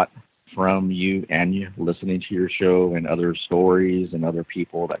awful lot from you and you listening to your show and other stories and other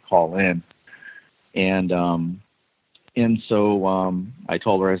people that call in. And And so I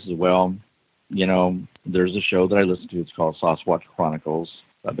told her, I said, well, you know, there's a show that I listen to. It's called Sasquatch Chronicles.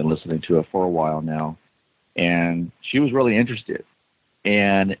 I've been listening to it for a while now. And she was really interested.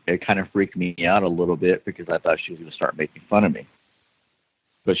 And it kind of freaked me out a little bit because I thought she was going to start making fun of me.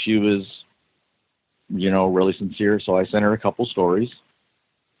 But she was, you know, really sincere. So I sent her a couple stories,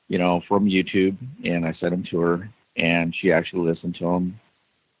 you know, from YouTube, and I sent them to her, and she actually listened to them.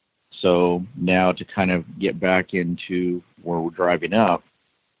 So now to kind of get back into where we're driving up,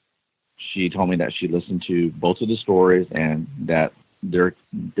 she told me that she listened to both of the stories and that there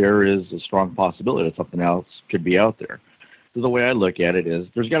is a strong possibility that something else could be out there. So the way I look at it is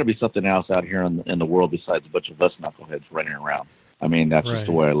there's got to be something else out here in the world besides a bunch of us knuckleheads running around. I mean, that's just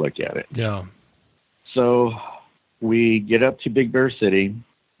the way I look at it. Yeah. So we get up to Big Bear City.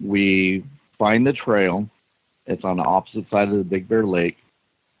 We find the trail. It's on the opposite side of the Big Bear Lake.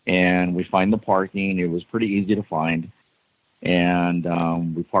 And we find the parking. It was pretty easy to find.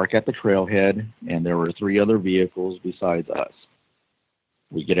 And we park at the trailhead, and there were 3 other vehicles besides us.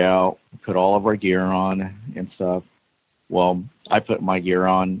 We get out, put all of our gear on and stuff. Well, I put my gear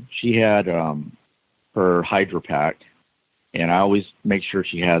on. She had her Hydro Pack, and I always make sure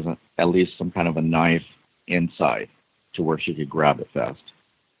she has at least some kind of a knife inside to where she could grab it fast.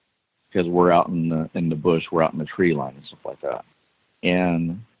 Because we're out in the bush, we're out in the tree line and stuff like that.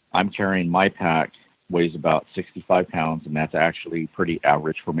 And I'm carrying my pack, weighs about 65 pounds, and that's actually pretty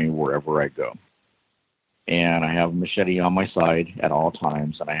average for me wherever I go. And I have a machete on my side at all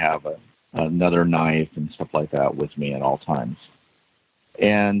times, and I have another knife and stuff like that with me at all times.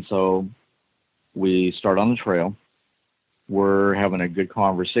 And so we start on the trail. We're having a good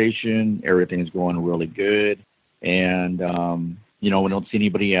conversation. Everything's going really good. And, you know, we don't see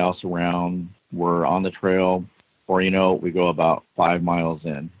anybody else around. We're on the trail. Or, you know, we go about 5 miles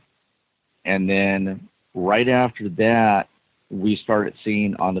in. And then right after that, we started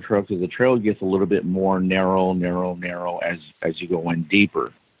seeing on the trail, because the trail gets a little bit more narrow as you go in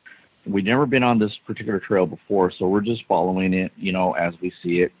deeper. We've never been on this particular trail before, so we're just following it, you know, as we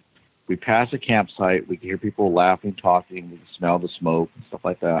see it. We pass a campsite. We can hear people laughing, talking. We can smell the smoke and stuff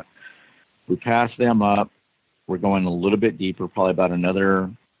like that. We pass them up. We're going a little bit deeper, probably about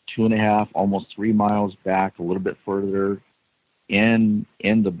another 2.5, almost 3 miles back, a little bit further in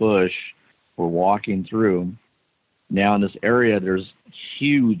the bush. We're walking through. Now in this area, there's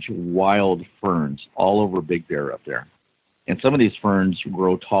huge wild ferns all over Big Bear up there. And some of these ferns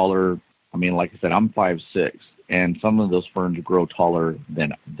grow taller. I mean, like I said, I'm 5'6", and some of those ferns grow taller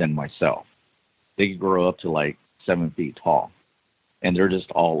than myself. They could grow up to like 7 feet tall. And they're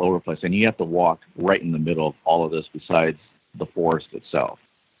just all over the place. And you have to walk right in the middle of all of this besides the forest itself.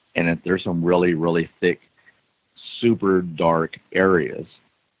 And there's some really, really thick, super dark areas.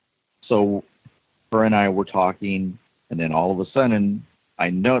 So her and I were talking, and then all of a sudden, I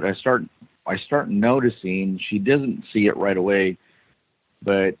start noticing, she doesn't see it right away,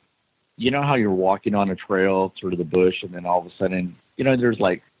 but you know how you're walking on a trail through the bush, and then all of a sudden, you know, there's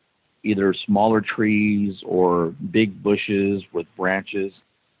like either smaller trees or big bushes with branches.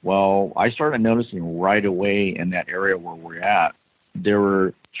 Well, I started noticing right away in that area where we're at, there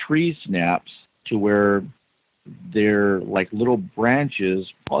were tree snaps to where they're like little branches,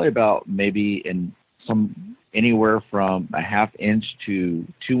 probably about maybe in some anywhere from a 1/2 inch to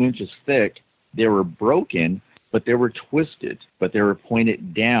 2 inches thick. They were broken, but they were twisted, but they were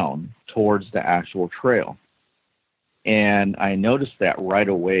pointed down towards the actual trail. And I noticed that right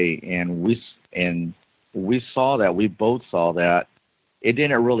away, and we saw that, we both saw that. It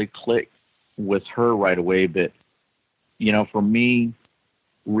didn't really click with her right away, but you know, for me,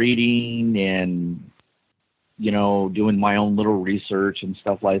 reading and, you know, doing my own little research and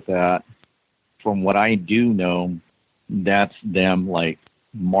stuff like that, from what I do know, that's them like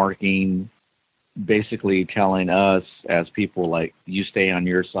marking, basically telling us as people, like, you stay on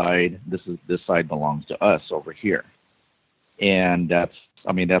your side, this side belongs to us over here. And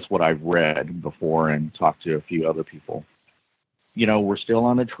that's what I've read before and talked to a few other people. You know, we're still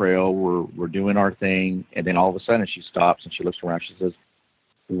on the trail, we're doing our thing, and then all of a sudden she stops and she looks around, she says,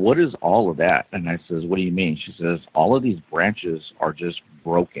 "What is all of that?" And I says, "What do you mean?" She says, "All of these branches are just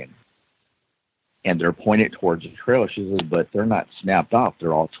broken, and they're pointed towards the trail." She says, "But they're not snapped off,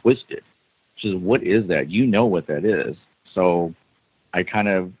 they're all twisted." She says, "What is that? You know what that is." So I kind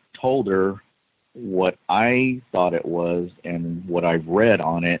of told her what I thought it was and what I've read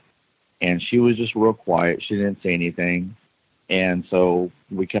on it, and she was just real quiet. She didn't say anything. And so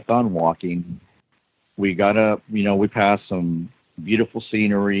we kept on walking. We got up, you know, we passed some beautiful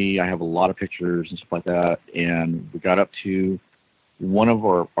scenery. I have a lot of pictures and stuff like that. And we got up to one of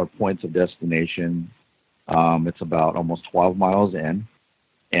our points of destination. It's about almost 12 miles in,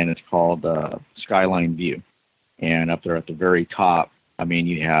 and it's called Skyline View. And up there at the very top, I mean,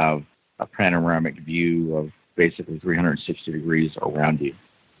 you have a panoramic view of basically 360 degrees around you.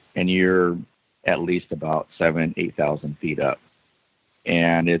 And you're at least about 8,000 feet up.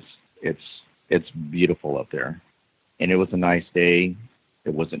 And it's beautiful up there. And it was a nice day.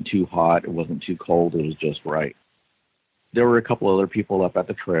 It wasn't too hot. It wasn't too cold. It was just right. There were a couple other people up at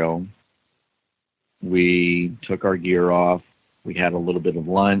the trail. We took our gear off. We had a little bit of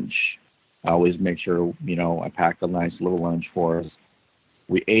lunch. I always make sure, I packed a nice little lunch for us.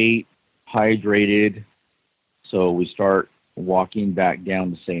 We ate, hydrated. So we start walking back down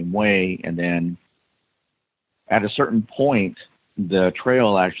the same way. And then at a certain point, the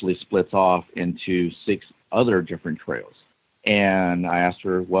trail actually splits off into 6 other different trails. And I asked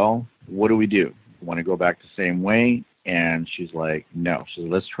her, well, what do we do? Want to go back the same way? And she's like, no. She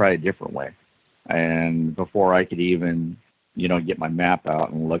said, let's try a different way. And before I could even, get my map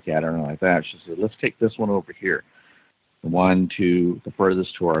out and look at it and like that, she said, let's take this one over here. The one to the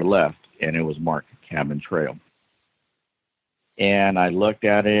furthest to our left, and it was marked Cabin Trail. And I looked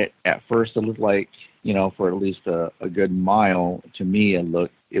at it. At first, it looked like, for at least a good mile, to me,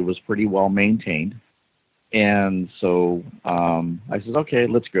 it was pretty well maintained. And so I said, okay,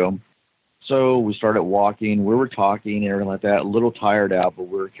 let's go. So we started walking. We were talking and everything like that, a little tired out, but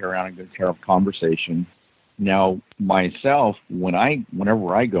we were carrying on a good conversation. Now, myself,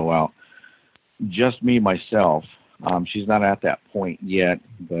 whenever I go out, just me, myself, she's not at that point yet,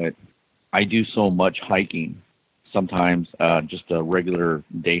 but I do so much hiking. Sometimes just a regular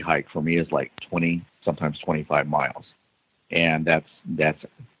day hike for me is like 20, sometimes 25 miles. And that's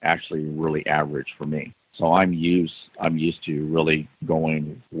actually really average for me. So I'm used to really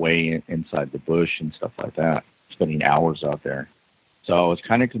going way inside the bush and stuff like that, spending hours out there. So I was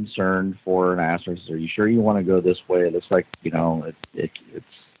kind of concerned for her, and I asked her, are you sure you want to go this way? It looks like,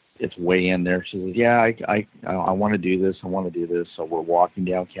 it's way in there. She says, yeah, I want to do this. I want to do this. So we're walking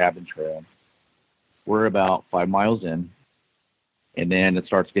down Cabin Trail. We're about 5 miles in, and then it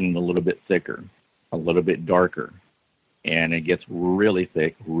starts getting a little bit thicker, a little bit darker, and it gets really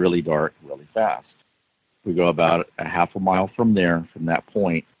thick, really dark, really fast. We go about a half a mile from there, from that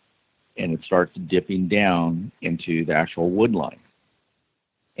point, and it starts dipping down into the actual wood line.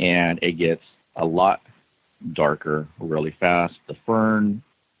 And it gets a lot darker really fast. The fern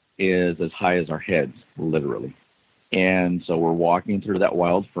is as high as our heads, literally. And so we're walking through that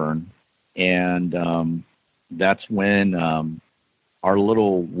wild fern, and that's when our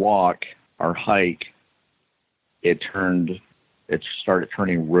little walk, our hike, it started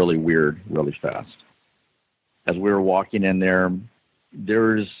turning really weird, really fast. As we were walking in there,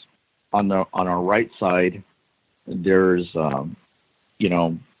 there's on our right side, there's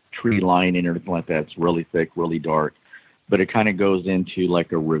tree line and everything like that. It's really thick, really dark, but it kind of goes into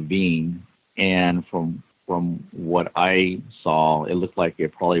like a ravine. And from what I saw, it looked like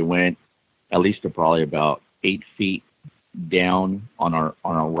it probably went at least to probably about 8 feet down on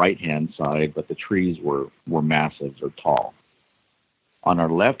our right hand side, but the trees were massive or tall. On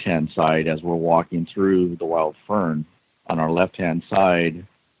our left hand side, as we're walking through the wild fern, on our left hand side,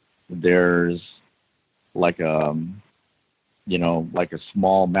 there's like a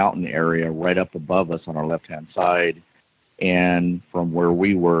small mountain area right up above us on our left hand side. And from where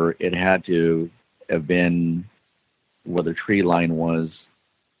we were, it had to have been where the tree line was,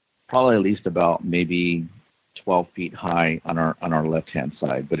 probably at least about maybe 12 feet high on our left hand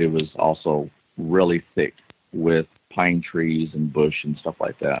side, but it was also really thick with pine trees and bush and stuff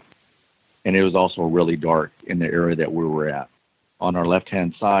like that. And it was also really dark in the area that we were at. On our left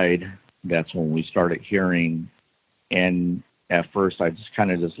hand side, that's when we started hearing, and at first I just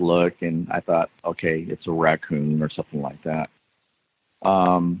kind of looked and I thought, okay, it's a raccoon or something like that.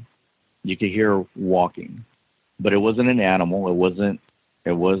 You could hear walking, but it wasn't an animal. It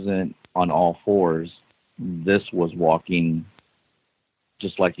wasn't on all fours. This was walking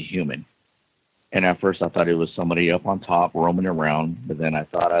just like a human. And at first I thought it was somebody up on top roaming around, but then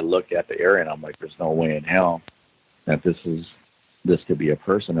I looked at the area and I'm like, there's no way in hell that this could be a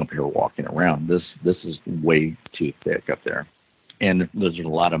person up here walking around. This is way too thick up there. And there's a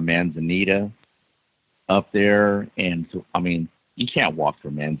lot of manzanita up there. And so, you can't walk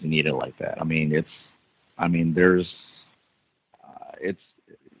through manzanita like that.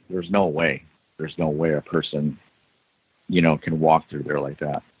 There's no way. There's no way a person, can walk through there like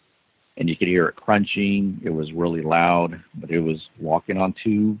that. And you could hear it crunching. It was really loud, but it was walking on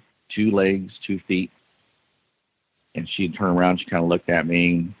two legs, 2 feet. And she turned around, she kind of looked at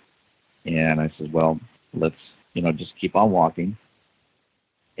me, and I said, well, let's, just keep on walking.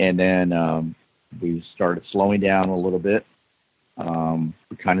 And then we started slowing down a little bit.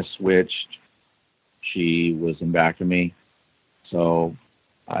 We kind of switched. She was in back of me. So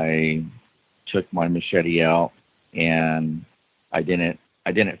I took my machete out, and I didn't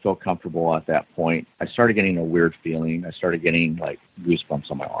feel comfortable at that point. I started getting a weird feeling. I started getting like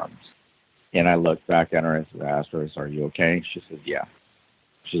goosebumps on my arms. And I looked back at her and I asked her, "Are you okay?" She said, "Yeah."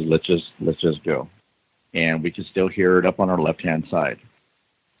 She said, let's just go. And we could still hear it up on our left-hand side.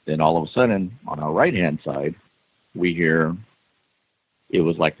 Then all of a sudden, on our right-hand side, we hear, it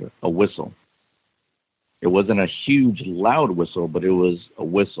was like a whistle. It wasn't a huge, loud whistle, but it was a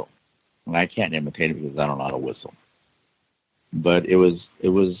whistle. And I can't imitate it because I don't know how to whistle. But it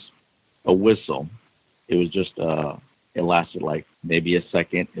was a whistle. It was just, it lasted like maybe a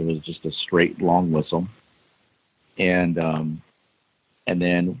second. It was just a straight, long whistle. And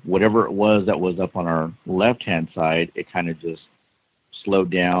then whatever it was that was up on our left-hand side, it kind of just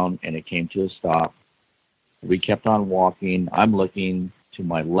slowed down and it came to a stop. We kept on walking. I'm looking to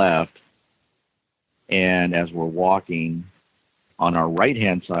my left, and as we're walking on our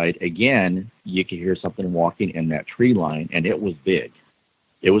right-hand side, again, you could hear something walking in that tree line, and it was big.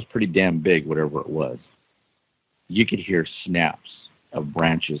 It was pretty damn big, whatever it was. You could hear snaps of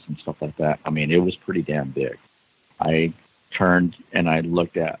branches and stuff like that. I mean, it was pretty damn big. I turned and I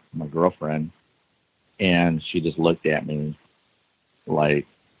looked at my girlfriend, and she just looked at me like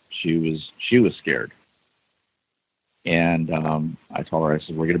she was scared. And I told her, I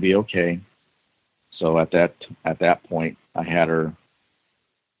said, "We're going to be okay." So at that point, I had her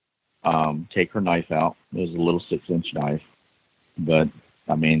take her knife out. It was a little 6-inch knife, but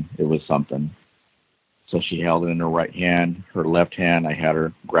I mean, it was something. So she held it in her right hand. Her left hand, I had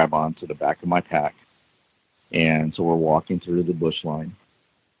her grab onto the back of my pack. And so we're walking through the bush line.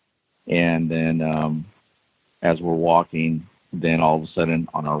 And then as we're walking, then all of a sudden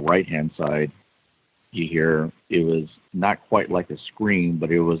on our right-hand side, you hear, it was not quite like a scream,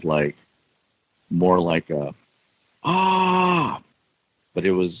 but it was like more like a, ah, but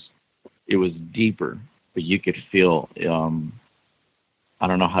it was deeper, but you could feel, I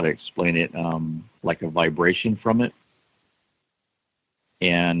don't know how to explain it, like a vibration from it.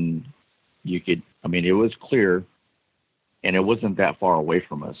 And you could, I mean, it was clear, and it wasn't that far away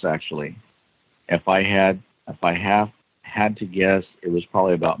from us, actually. If I have had to guess, it was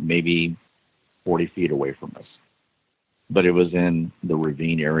probably about maybe 40 feet away from us. But it was in the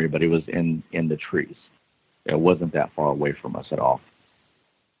ravine area, but it was in the trees. It wasn't that far away from us at all.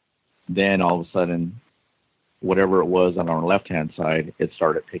 Then all of a sudden, whatever it was on our left-hand side, it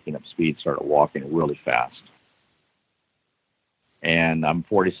started picking up speed, started walking really fast. And I'm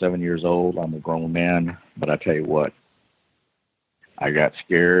 47 years old. I'm a grown man. But I tell you what, I got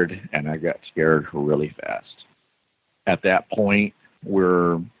scared, and I got scared really fast. At that point,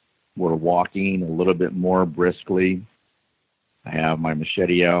 we're walking a little bit more briskly. I have my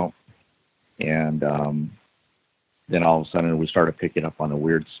machete out, and then all of a sudden we started picking up on a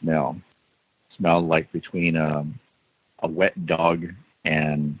weird smell. It smelled like between a wet dog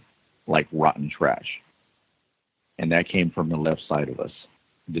and like rotten trash. And that came from the left side of us.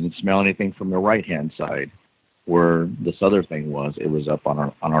 Didn't smell anything from the right-hand side, where this other thing was. It was up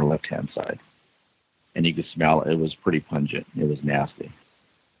on our left-hand side. And you could smell it. It was pretty pungent. It was nasty.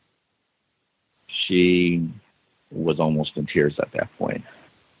 She was almost in tears at that point.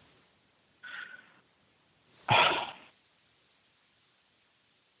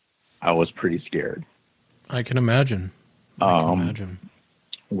 I was pretty scared. I can imagine.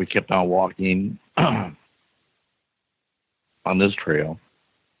 We kept on walking on this trail.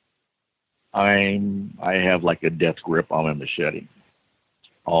 I have like a death grip on my machete.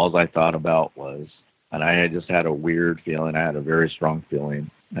 All I thought about was, and I had just had a weird feeling, I had a very strong feeling,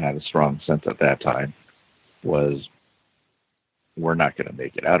 I had a strong sense at that time, was we're not going to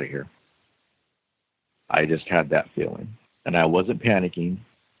make it out of here. I just had that feeling. And I wasn't panicking.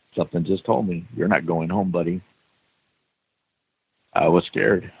 Something just told me, you're not going home, buddy. I was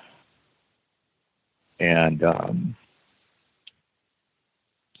scared. And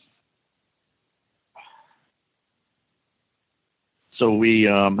so we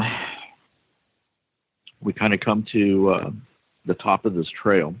kind of come to the top of this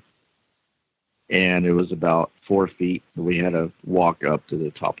trail, and it was about 4 feet. We had to walk up to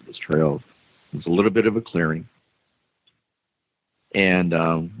the top of this trail. It was a little bit of a clearing, and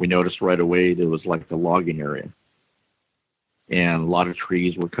we noticed right away there was like the logging area, and a lot of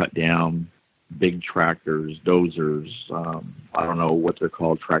trees were cut down, big tractors, dozers, I don't know what they're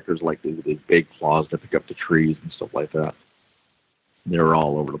called, tractors like these big claws that pick up the trees and stuff like that. They were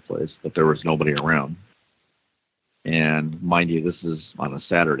all over the place, but there was nobody around. And mind you, this is on a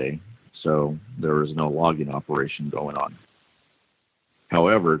Saturday, so there was no logging operation going on.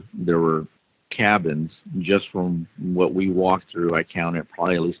 However, there were cabins, just from what we walked through, I counted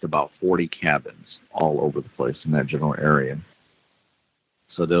probably at least about 40 cabins all over the place in that general area.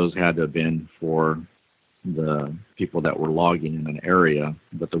 So those had to have been for the people that were logging in an area.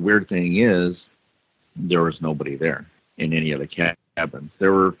 But the weird thing is, there was nobody there in any of the cabins.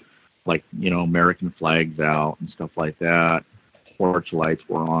 There were, like, American flags out and stuff like that. Porch lights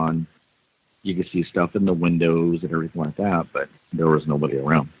were on. You could see stuff in the windows and everything like that, but there was nobody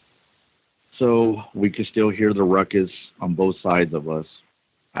around. So we could still hear the ruckus on both sides of us.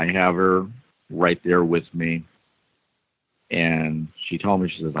 I have her right there with me, and she told me,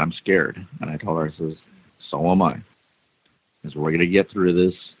 she says, "I'm scared." And I told her, I says, "So am I. Because we're going to get through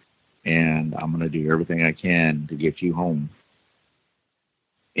this, and I'm going to do everything I can to get you home."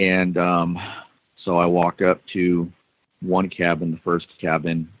 And so I walked up to one cabin, the first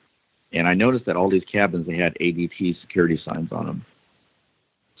cabin, and I noticed that all these cabins, they had ADT security signs on them.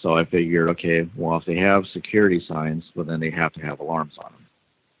 So I figured, okay, well, if they have security signs, well, then they have to have alarms on them.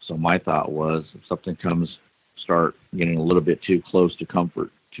 So my thought was, if something start getting a little bit too close to comfort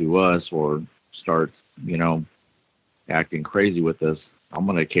to us, or start, acting crazy with us, I'm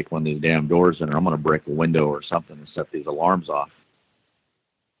going to kick one of these damn doors in, or I'm going to break a window or something and set these alarms off.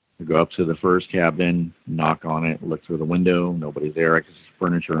 I go up to the first cabin, knock on it, look through the window, nobody's there. I can see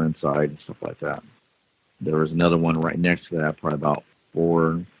furniture inside and stuff like that. There was another one right next to that, probably about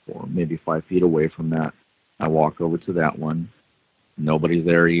 4 or maybe 5 feet away from that. I walk over to that one. Nobody's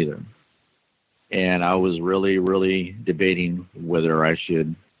there either. And I was really, really debating whether I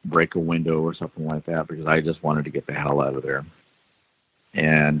should break a window or something like that, because I just wanted to get the hell out of there.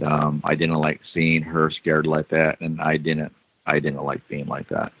 And I didn't like seeing her scared like that, and I didn't like being like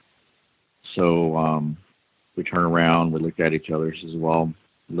that. So we turned around, we looked at each other. She says, "Well,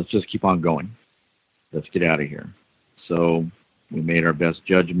 let's just keep on going. Let's get out of here." So we made our best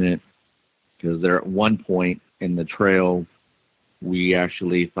judgment, because there at one point in the trail, we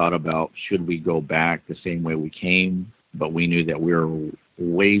actually thought about, should we go back the same way we came? But we knew that we were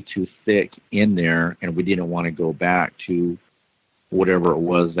way too thick in there, and we didn't want to go back to whatever it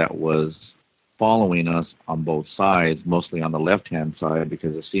was that was following us on both sides, mostly on the left-hand side,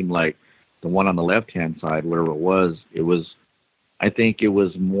 because it seemed like the one on the left-hand side, whatever it was, I think it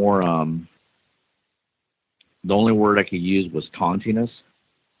was more, the only word I could use was taunting us.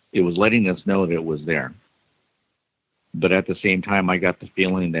 It was letting us know that it was there. But at the same time, I got the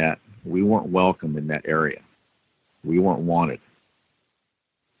feeling that we weren't welcome in that area. We weren't wanted.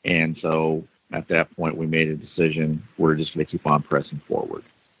 And so at that point, we made a decision. We're just going to keep on pressing forward.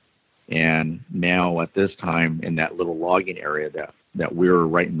 And now at this time, in that little logging area that we were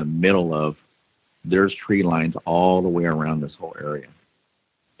right in the middle of, there's tree lines all the way around this whole area.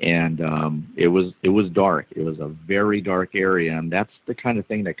 And it was dark. It was a very dark area, and that's the kind of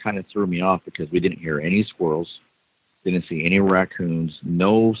thing that kind of threw me off, because we didn't hear any squirrels, didn't see any raccoons,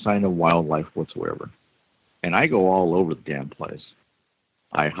 no sign of wildlife whatsoever. And I go all over the damn place.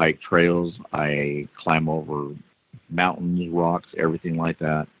 I hike trails, I climb over mountains, rocks, everything like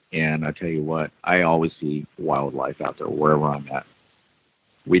that. And I tell you what, I always see wildlife out there wherever I'm at.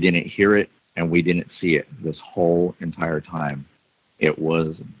 We didn't hear it, and we didn't see it this whole entire time. It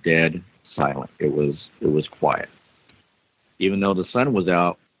was dead silent. It was quiet. Even though the sun was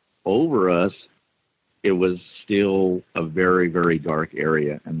out over us, it was still a very, very dark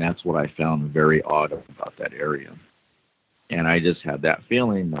area, and that's what I found very odd about that area. And I just had that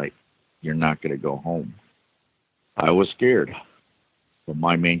feeling like, you're not going to go home. I was scared. But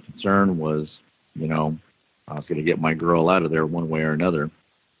my main concern was, I was going to get my girl out of there one way or another.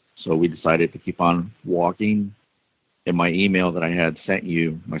 So we decided to keep on walking. In my email that I had sent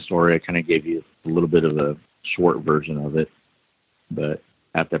you, my story, I kind of gave you a little bit of a short version of it. But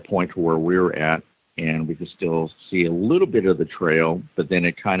at the point where we were at, and we could still see a little bit of the trail, but then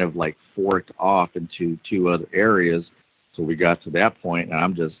it kind of like forked off into 2 other areas. So we got to that point, and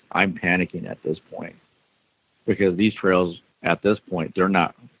I'm panicking at this point, because these trails at this point, they're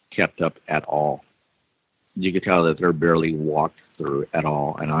not kept up at all. You could tell that they're barely walked through at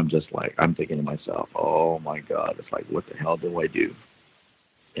all. And I'm just like, I'm thinking to myself, oh my God, it's like, what the hell do I do?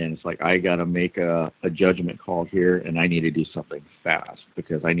 And it's like, I got to make a judgment call here, and I need to do something fast,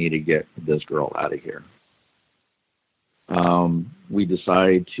 because I need to get this girl out of here. We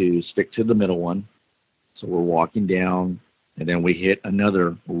decide to stick to the middle one. So we're walking down, and then we hit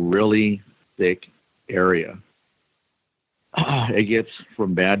another really thick area. It gets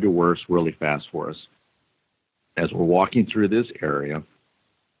from bad to worse really fast for us. As we're walking through this area,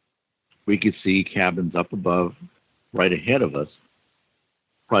 we could see cabins up above, right ahead of us.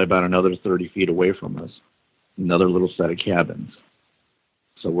 probably about another 30 feet away from us, another little set of cabins.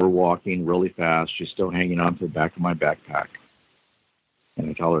 So we're walking really fast. She's still hanging on to the back of my backpack. And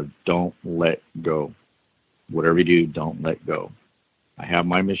I tell her, don't let go. Whatever you do, don't let go. I have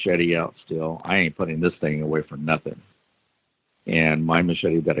my machete out still. I ain't putting this thing away for nothing. And my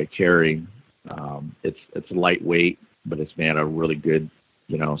machete that I carry, it's lightweight, but it's made of really good,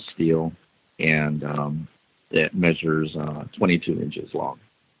 steel. And it measures 22 inches long.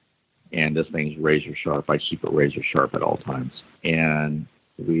 And this thing's razor sharp. I keep it razor sharp at all times. And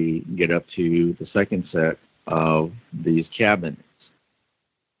we get up to the second set of these cabins.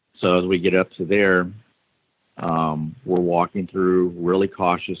 So as we get up to there, we're walking through really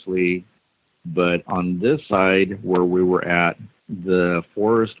cautiously. But on this side where we were at, the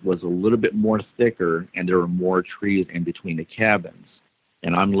forest was a little bit more thicker, and there were more trees in between the cabins.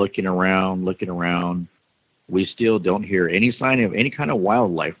 And I'm looking around. We still don't hear any sign of any kind of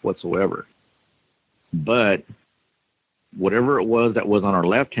wildlife whatsoever. But whatever it was that was on our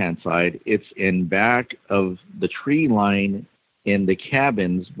left-hand side, it's in back of the tree line in the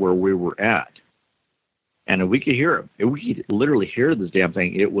cabins where we were at. And we could hear it. We could literally hear this damn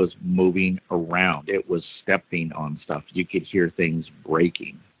thing. It was moving around. It was stepping on stuff. You could hear things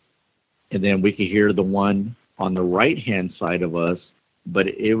breaking. And then we could hear the one on the right-hand side of us, but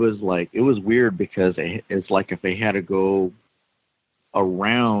it was weird because it's like if they had to go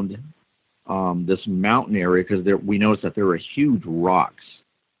around this mountain area, because we noticed that there were huge rocks.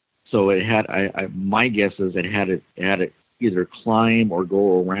 So it had, my guess is it had to either climb or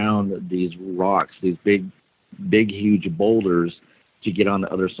go around these rocks, these big, huge boulders to get on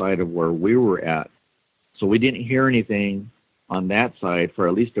the other side of where we were at. So we didn't hear anything on that side for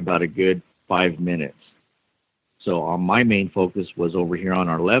at least about a good 5 minutes. So my main focus was over here on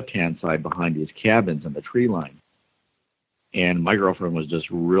our left-hand side behind these cabins and the tree line. And my girlfriend was just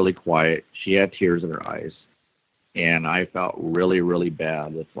really quiet. She had tears in her eyes. And I felt really, really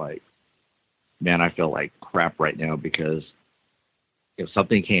bad. It's like, man, I feel like crap right now, because if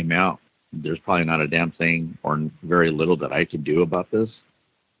something came out, there's probably not a damn thing or very little that I could do about this.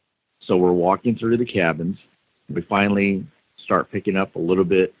 So we're walking through the cabins. We finally start picking up a little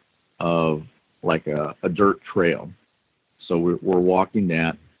bit of like a dirt trail. So we're walking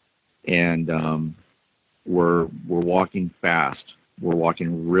that, and we're walking fast. We're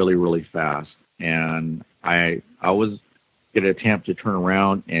walking really, really fast. And I was going to attempt to turn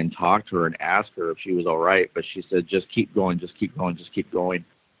around and talk to her and ask her if she was all right, but she said, just keep going, just keep going, just keep going.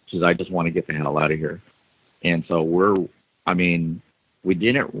 She says, I just want to get the hell out of here. And so we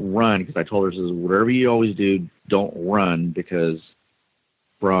didn't run, because I told her, says, whatever you always do, don't run, because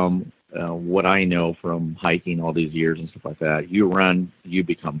from what I know from hiking all these years and stuff like that, you run, you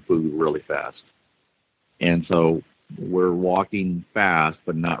become food really fast. And so we're walking fast,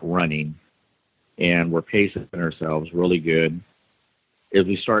 but not running. And we're pacing ourselves really good. As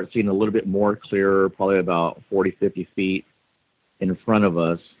we start seeing a little bit more clearer, probably about 40, 50 feet in front of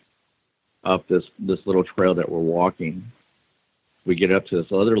us up this little trail that we're walking, we get up to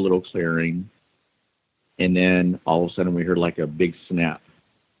this other little clearing, and then all of a sudden we heard like a big snap.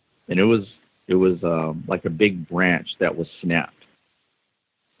 And it was like a big branch that was snapped.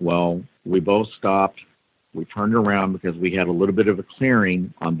 Well, we both stopped. We turned around because we had a little bit of a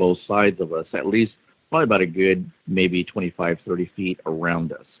clearing on both sides of us, at least probably about a good maybe 25, 30 feet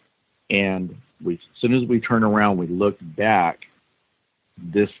around us. And as soon as we turned around, we looked back.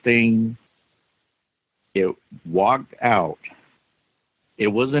 This thing, it walked out. It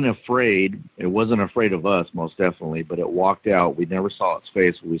wasn't afraid. It wasn't afraid of us, most definitely, but it walked out. We never saw its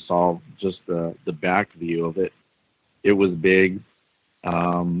face. We saw just the back view of it. It was big.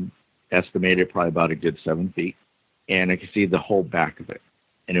 Estimated probably about a good 7 feet, and I could see the whole back of it,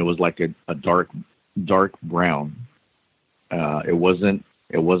 and it was like a dark brown. It wasn't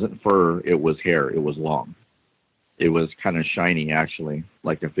fur, it was hair. It was long. It was kind of shiny, actually,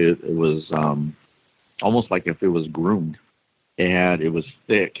 like if it was almost like if it was groomed. It was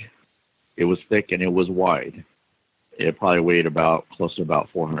thick. It was thick and it was wide. It probably weighed close to about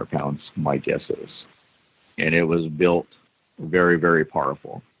 400 pounds, my guess is, and it was built very, very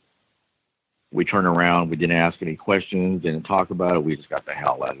powerful. We turned around. We didn't ask any questions, didn't talk about it. We just got the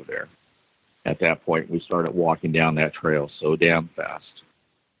hell out of there. At that point, we started walking down that trail so damn fast.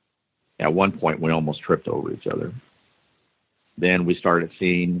 At one point, we almost tripped over each other. Then we started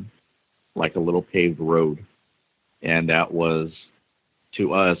seeing like a little paved road. And that was,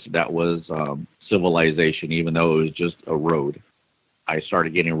 to us, that was civilization, even though it was just a road. I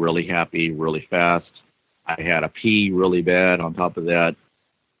started getting really happy really fast. I had a pee really bad on top of that.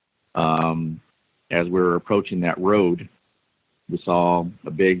 As we were approaching that road, we saw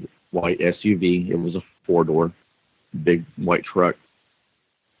a big white SUV. It was a 4-door, big white truck.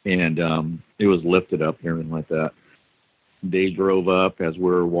 And it was lifted up and everything like that. They drove up as we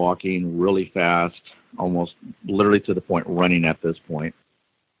were walking really fast, almost literally to the point running at this point.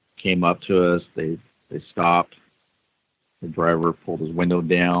 Came up to us. They stopped. The driver pulled his window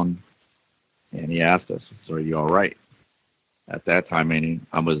down, and he asked us, "So are you all right?" At that time,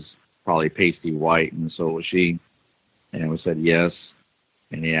 I was probably pasty white, and so was she. And we said yes.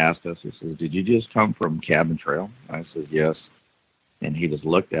 And he asked us, he says, "Did you just come from Cabin Trail?" I said yes. And he just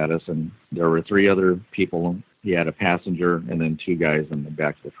looked at us, and there were 3 other people. He had a passenger and then 2 guys in the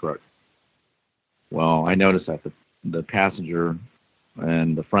back of the truck. Well, I noticed that the passenger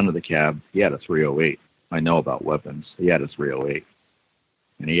in the front of the cab, he had a 308. I know about weapons. He had a 308.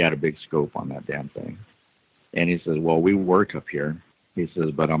 And he had a big scope on that damn thing. And he says, "Well, we work up here." He says,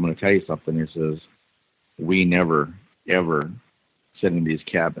 "But I'm going to tell you something." He says, "We never, ever sit in these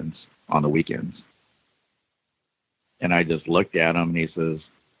cabins on the weekends." And I just looked at him, and he says,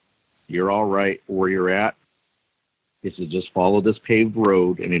 "You're all right where you're at." He says, "Just follow this paved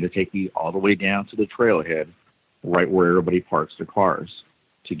road, and it'll take you all the way down to the trailhead, right where everybody parks their cars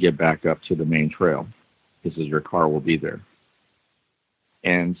to get back up to the main trail." He says, "Your car will be there."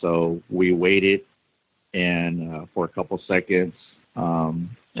 And so we waited and for a couple seconds, and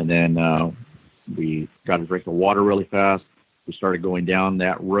then we got a drink of water really fast. We started going down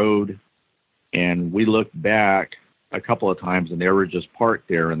that road, and we looked back a couple of times, and they were just parked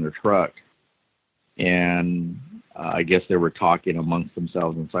there in their truck. And I guess they were talking amongst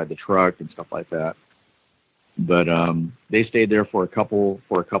themselves inside the truck and stuff like that. But they stayed there for a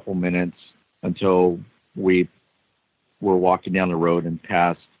couple minutes until we were walking down the road and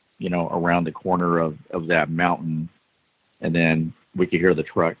passed, around the corner of that mountain. And then we could hear the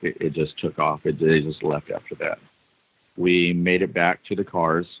truck. It just took off. They just left after that. We made it back to the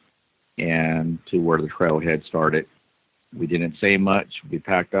cars and to where the trailhead started. We didn't say much. We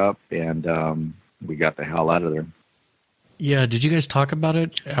packed up, and we got the hell out of there. Yeah. Did you guys talk about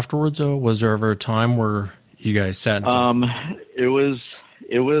it afterwards, though? Was there ever a time where you guys sat and It was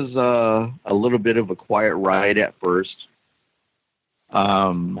a little bit of a quiet ride at first.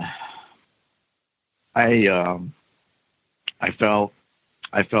 I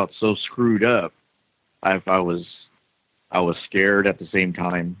felt so screwed up. I was scared at the same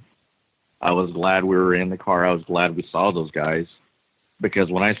time. I was glad we were in the car. I was glad we saw those guys, because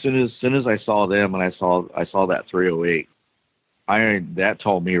as soon as I saw them and I saw that 308, that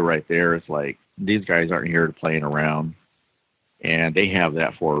told me right there, it's like, these guys aren't here to playing around, and they have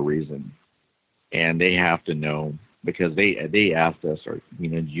that for a reason, and they have to know, because they asked us,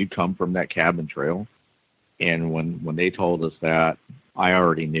 did you come from that Cabin Trail? And when they told us that, I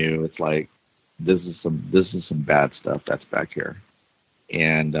already knew, it's like, this is some bad stuff that's back here.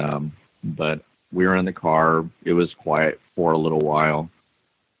 And but we were in the car. It was quiet for a little while,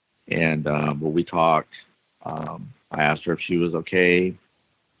 and but we talked. I asked her if she was okay.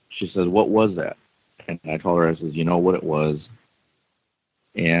 She says, "What was that?" And I told her, I says, "You know what it was?"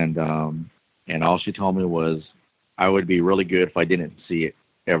 And all she told me was, I would be really good if I didn't see it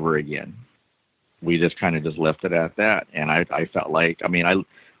ever again. We just kind of just left it at that. And I felt like,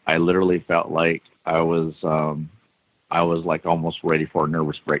 I literally felt like I was like almost ready for a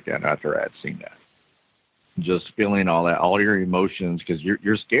nervous breakdown after I had seen that. Just feeling all your emotions, because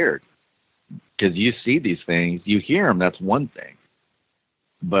you're scared, because you see these things, you hear them, that's one thing.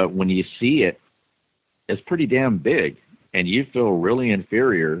 But when you see it, it's pretty damn big, and you feel really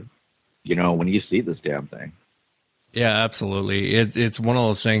inferior, when you see this damn thing. Yeah, absolutely. It's one of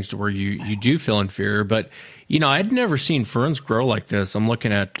those things to where you do feel inferior. But, I'd never seen ferns grow like this. I'm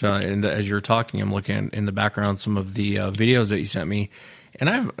looking at, as you're talking, I'm looking in the background some of the videos that you sent me. And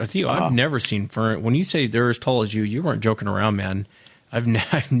I've never seen fern. When you say they're as tall as you weren't joking around, man.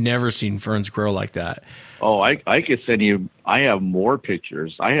 I've never seen ferns grow like that. Oh, I could send you, I have more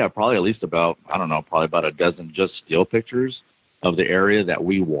pictures. I have probably at least about a dozen just still pictures of the area that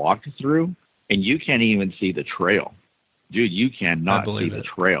we walked through. And you can't even see the trail. Dude, you cannot see the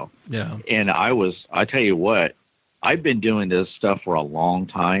trail. Yeah. And I tell you what, I've been doing this stuff for a long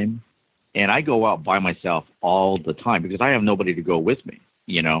time, and I go out by myself all the time because I have nobody to go with me,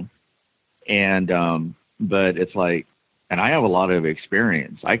 And, but it's like, and I have a lot of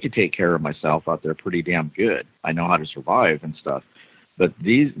experience. I could take care of myself out there pretty damn good. I know how to survive and stuff. But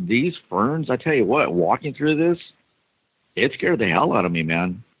these ferns, I tell you what, walking through this, it scared the hell out of me,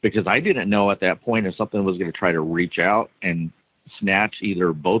 man. Because I didn't know at that point if something was going to try to reach out and snatch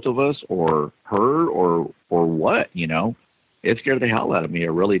either both of us or her or what, It scared the hell out of me. It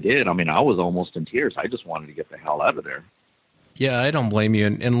really did. I was almost in tears. I just wanted to get the hell out of there. Yeah, I don't blame you.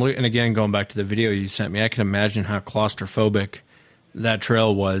 And again, going back to the video you sent me, I can imagine how claustrophobic that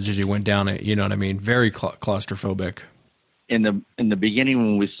trail was as you went down it. You know what I mean? Very claustrophobic. In the beginning,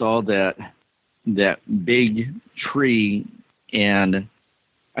 when we saw that big tree, and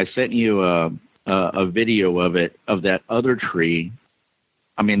I sent you a video of it, of that other tree.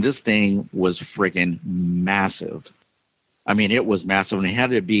 I mean, this thing was freaking massive. I mean, it was massive, and it had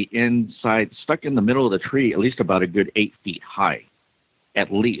to be inside, stuck in the middle of the tree, at least about a good 8 feet high,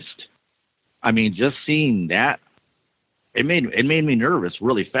 at least. I mean, just seeing that, it made me nervous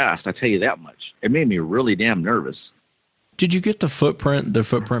really fast. I tell you that much. It made me really damn nervous. Did you get the footprint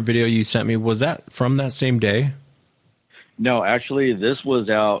video you sent me? Was that from that same day? No, actually, this was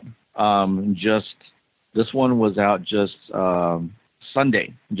out this one was out just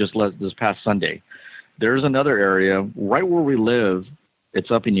Sunday, this past Sunday. There's another area right where we live. It's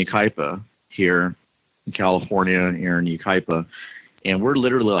up in Yucaipa here in California, here in Yucaipa. And we're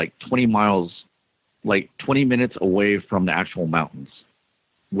literally like 20 minutes away from the actual mountains.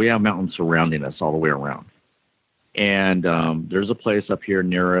 We have mountains surrounding us all the way around. And there's a place up here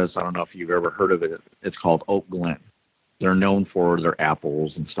near us. I don't know if you've ever heard of it. It's called Oak Glen. They're known for their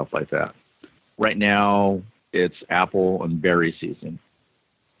apples and stuff like that. Right now, it's apple and berry season.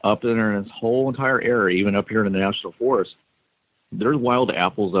 Up there in this whole entire area, even up here in the National Forest, there's wild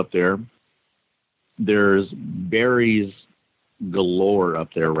apples up there. There's berries galore up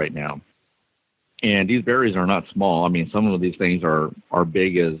there right now. And these berries are not small. I mean, some of these things are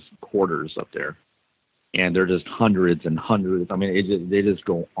big as quarters up there. And they're just hundreds and hundreds. I mean, they just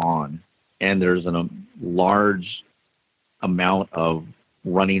go on. And there's a large amount of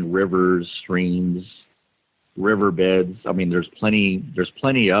running rivers, streams, riverbeds. I mean, there's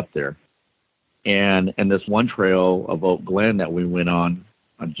plenty up there. And this one trail of Oak Glen that we went on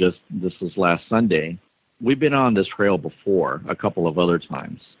this was last Sunday. We've been on this trail before a couple of other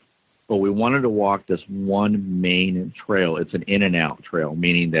times, but we wanted to walk this one main trail. It's an in and out trail,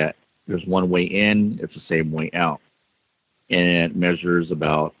 meaning that there's one way in, it's the same way out. And it measures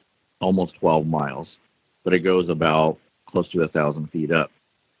about almost 12 miles, but it goes about close to 1,000 feet up.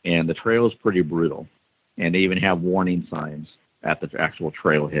 And the trail is pretty brutal. And they even have warning signs at the actual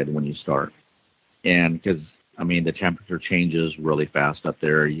trailhead when you start. And because, I mean, the temperature changes really fast up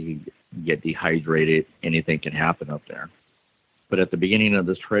there. You get dehydrated. Anything can happen up there. But at the beginning of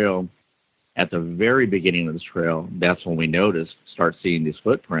this trail, at the very beginning of this trail, that's when we start seeing these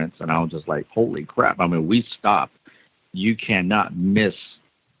footprints. And I was just like, holy crap. I mean, we stopped. You cannot miss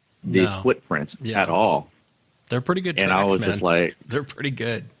these footprints at all. They're pretty good tracks, and I was man. just like, they're pretty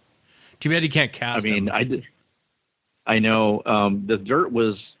good. Too bad you can't cast them. I know the dirt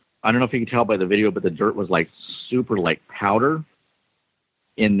was, I don't know if you can tell by the video, but the dirt was like super like powder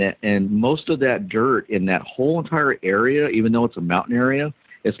and most of that dirt in that whole entire area, even though it's a mountain area,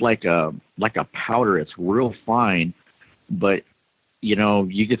 it's like a powder. It's real fine, but you know,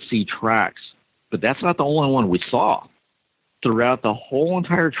 you could see tracks, but that's not the only one we saw. Throughout the whole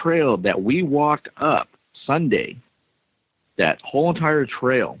entire trail that we walked up Sunday, that whole entire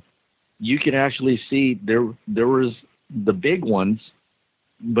trail, you could actually see there was the big ones,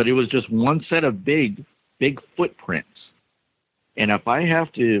 but it was just one set of big footprints. And if I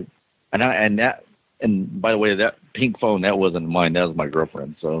have to, and by the way, that pink phone, that wasn't mine, that was my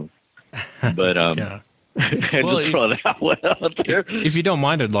girlfriend. So, but yeah. Well, just throw that one out there. If you don't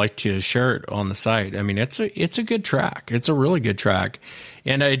mind, I'd like to share it on the site. I mean, it's a good track. It's a really good track.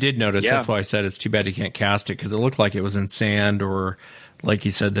 And I did notice, that's why I said it's too bad you can't cast it, because it looked like it was in sand, or like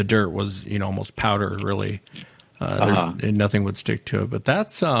you said, the dirt was, you know, almost powder, really. And nothing would stick to it. But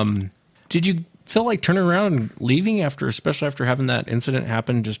that's, did you feel like turning around and leaving especially after having that incident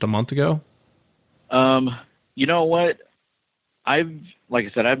happen just a month ago? You know what? Like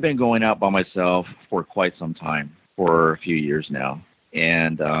I said, I've been going out by myself for quite some time, for a few years now.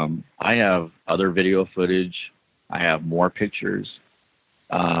 And I have other video footage. I have more pictures.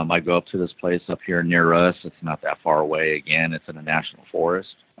 I go up to this place up here near us. It's not that far away. Again, it's in a national forest.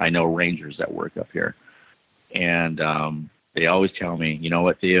 I know rangers that work up here. And they always tell me, you know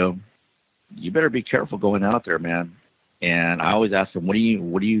what, Theo, you better be careful going out there, man. And I always ask them, what do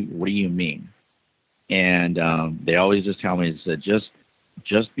you mean? And they always just tell me, that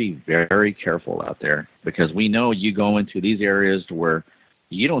just be very careful out there, because we know you go into these areas to where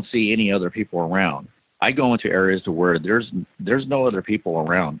you don't see any other people around. I go into areas to where there's no other people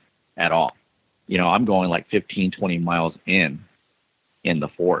around at all. You know, I'm going like 15, 20 miles in the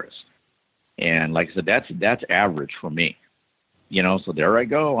forest. And like I said, that's average for me. You know, so there I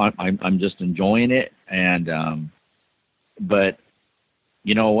go. I'm just enjoying it. And but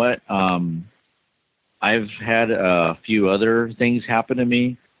you know what? I've had a few other things happen to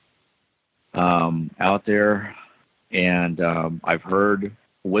me out there, and I've heard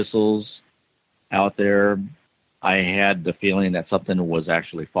whistles out there. I had the feeling that something was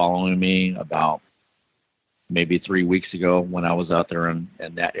actually following me about maybe 3 weeks ago when I was out there in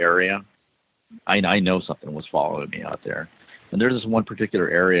that area. I know something was following me out there. And there's this one particular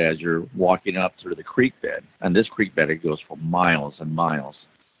area as you're walking up through the creek bed, and this creek bed, it goes for miles and miles.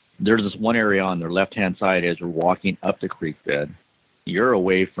 There's this one area on the left-hand side as you're walking up the creek bed. You're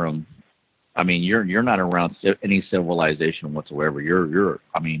away from, I mean, you're not around any civilization whatsoever. You're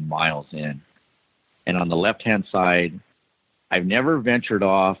miles in. And on the left-hand side, I've never ventured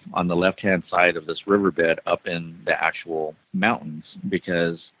off on the left-hand side of this riverbed up in the actual mountains,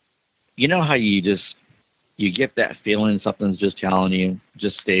 because you know how you get that feeling something's just telling you,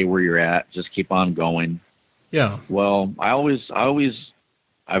 just stay where you're at, just keep on going. Yeah. Well,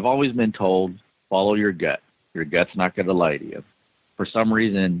 I've always been told, follow your gut. Your gut's not going to lie to you. For some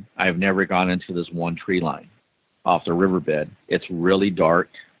reason, I've never gone into this one tree line off the riverbed. It's really dark.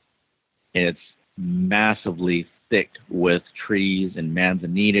 It's massively thick with trees and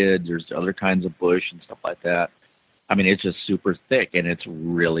manzanita. There's other kinds of bush and stuff like that. I mean, it's just super thick, and it's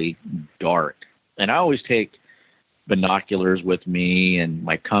really dark. And I always take binoculars with me and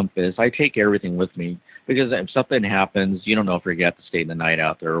my compass. I take everything with me, because if something happens, you don't know if you're going to have to stay the night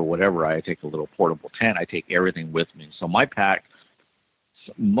out there or whatever. I take a little portable tent. I take everything with me. So my pack,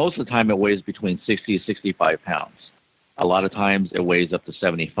 most of the time, it weighs between 60 to 65 pounds. A lot of times it weighs up to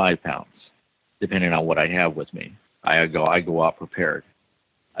 75 pounds, depending on what I have with me. I go out prepared.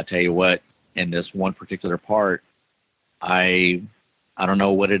 I tell you what, in this one particular part, I don't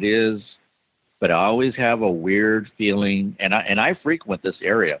know what it is, but I always have a weird feeling, and I frequent this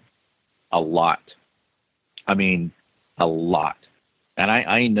area a lot. I mean, a lot. And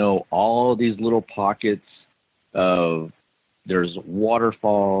I know all these little pockets of, there's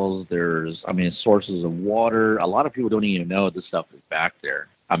waterfalls, sources of water. A lot of people don't even know this stuff is back there.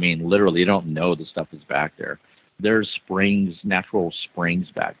 I mean, literally, don't know this stuff is back there. There's springs, natural springs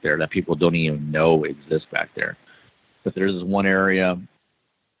back there that people don't even know exist back there. But there's this one area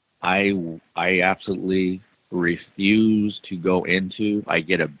I absolutely refuse to go into. I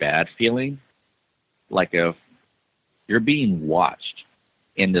get a bad feeling, like if you're being watched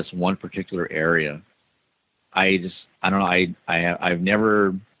in this one particular area. I don't know. I've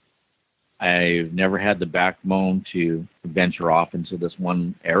never had the backbone to venture off into this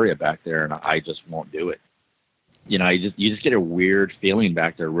one area back there, and I just won't do it. You know, you just get a weird feeling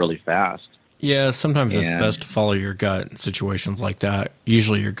back there really fast. Yeah, sometimes it's best to follow your gut in situations like that.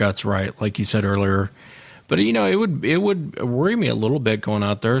 Usually your gut's right, like you said earlier. But, you know, it would worry me a little bit going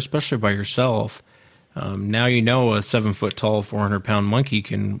out there, especially by yourself. Now you know a 7-foot-tall, 400-pound monkey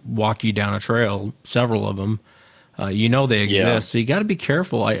can walk you down a trail, several of them. You know they exist, yeah. So you got to be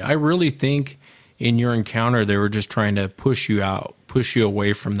careful. I really think in your encounter they were just trying to push you out, push you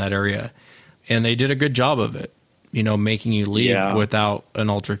away from that area. And they did a good job of it, you know, making you leave without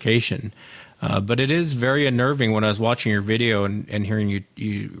an altercation. But it is very unnerving when I was watching your video and hearing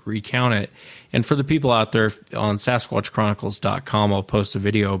you recount it. And for the people out there on SasquatchChronicles.com, I'll post a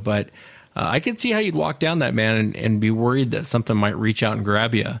video. But I could see how you'd walk down that, man, and be worried that something might reach out and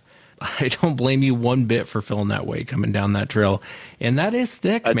grab you. I don't blame you one bit for feeling that way coming down that trail. And that is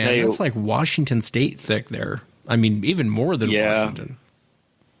thick, man. That's like Washington State thick there. I mean, even more than Washington.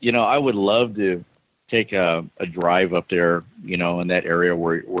 You know, I would love to take a drive up there, you know, in that area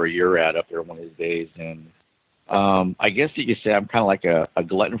where you're at up there one of these days. And I guess you could say I'm kind of like a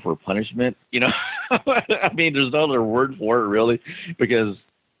glutton for punishment, you know. I mean, there's no other word for it, really, because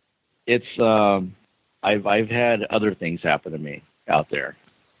it's I've had other things happen to me out there.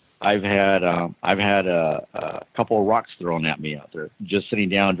 I've had a couple of rocks thrown at me out there, just sitting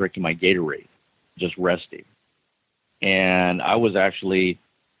down drinking my Gatorade, just resting. And I was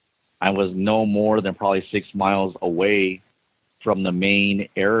no more than probably 6 miles away from the main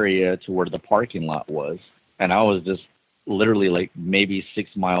area to where the parking lot was. And I was just literally like maybe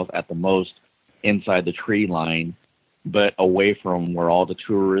 6 miles at the most inside the tree line, but away from where all the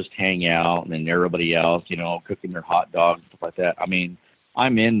tourists hang out and then everybody else, you know, cooking their hot dogs and stuff like that. I mean,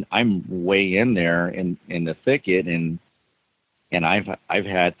 I'm way in there in the thicket, and I've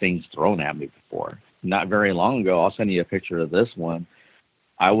had things thrown at me before. Not very long ago, I'll send you a picture of this one.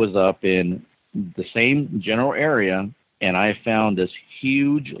 I was up in the same general area, and I found this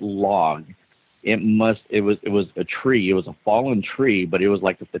huge log. It was a tree. It was a fallen tree, but it was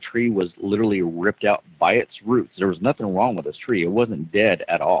like if the tree was literally ripped out by its roots. There was nothing wrong with this tree. It wasn't dead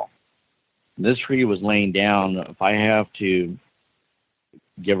at all. This tree was laying down. If I have to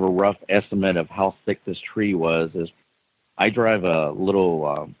give a rough estimate of how thick this tree was, is I drive a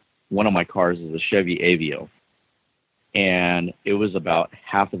little, one of my cars is a Chevy Aveo, and it was about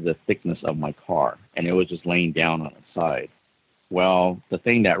half of the thickness of my car, and it was just laying down on its side. Well, the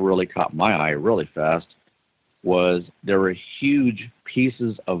thing that really caught my eye really fast was there were huge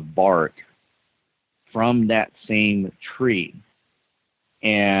pieces of bark from that same tree,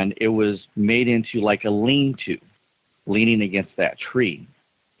 and it was made into like a lean-to, leaning against that tree.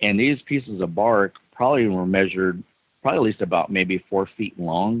 And these pieces of bark probably were measured probably at least about maybe 4 feet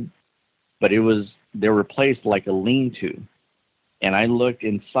long, but they were placed like a lean-to. And I looked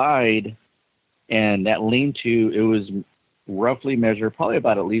inside, and that lean-to, it was roughly measured probably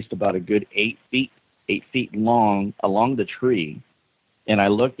about at least about a good 8 feet long along the tree. And I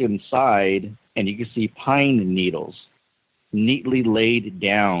looked inside, and you could see pine needles neatly laid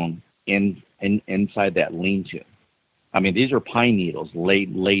down inside that lean-to. I mean, these are pine needles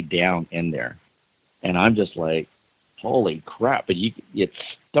laid down in there. And I'm just like, holy crap. But it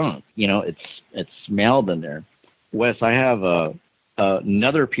stunk, it smelled in there. Wes, I have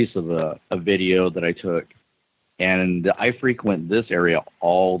another piece of a video that I took, and I frequent this area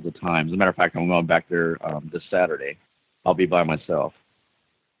all the time. As a matter of fact, I'm going back there this Saturday. I'll be by myself.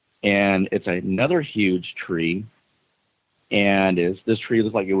 And it's another huge tree, and this tree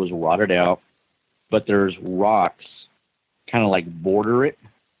looks like it was rotted out, but there's rocks kind of like border it,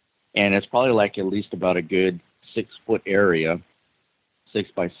 and it's probably like at least about a good 6 foot area, 6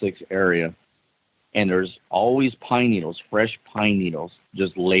 by 6 area, and there's always pine needles, fresh pine needles,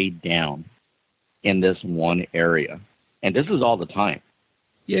 just laid down in this one area, and this is all the time.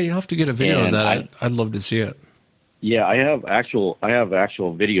 Yeah, you have to get a video of that. I'd love to see it. Yeah, I have actual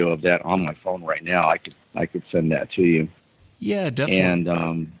video of that on my phone right now. I could send that to you. Yeah, definitely. And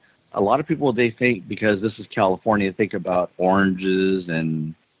a lot of people, they think because this is California, they think about oranges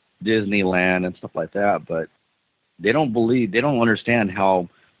and Disneyland and stuff like that, but they don't understand how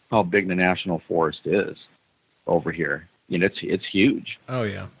big the national forest is over here. It's huge. Oh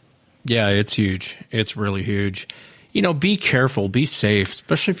yeah. Yeah, it's huge. It's really huge. Be careful, be safe,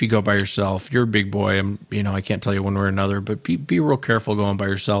 especially if you go by yourself. You're a big boy. I can't tell you one way or another, but be real careful going by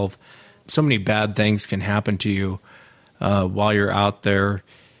yourself. So many bad things can happen to you while you're out there.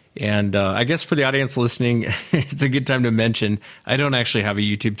 And I guess for the audience listening, it's a good time to mention, I don't actually have a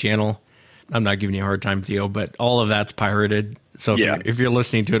YouTube channel. I'm not giving you a hard time, Theo, but all of that's pirated. So if you're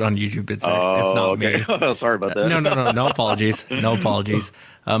listening to it on YouTube, it's not me. Sorry about that. No apologies. No apologies.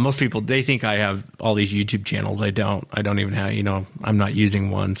 Most people, they think I have all these YouTube channels. I don't even have, I'm not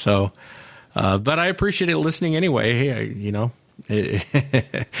using one. So, but I appreciate it listening anyway. Hey,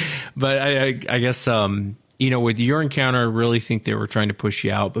 but I guess, with your encounter, I really think they were trying to push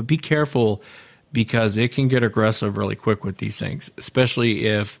you out, but be careful because it can get aggressive really quick with these things, especially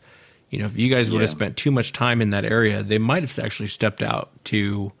if you guys would have spent too much time in that area, they might have actually stepped out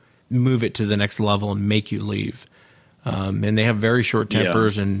to move it to the next level and make you leave. And they have very short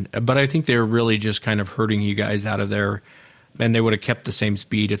tempers, but I think they're really just kind of hurting you guys out of there, and they would have kept the same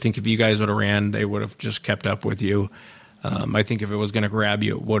speed. I think if you guys would have ran, they would have just kept up with you. I think if it was going to grab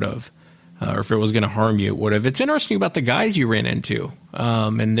you, it would have. Or if it was going to harm you, it would have. It's interesting about the guys you ran into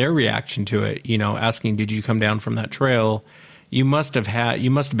and their reaction to it, asking, did you come down from that trail? You must have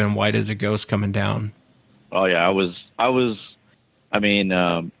been white as a ghost coming down. Oh yeah, I was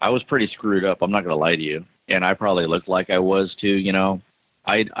pretty screwed up. I'm not going to lie to you. And I probably looked like I was too,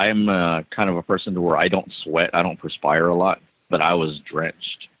 I'm kind of a person to where I don't sweat. I don't perspire a lot, but I was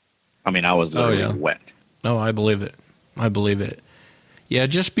drenched. I was literally wet. Oh, I believe it. Yeah,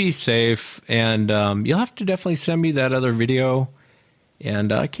 just be safe. And you'll have to definitely send me that other video.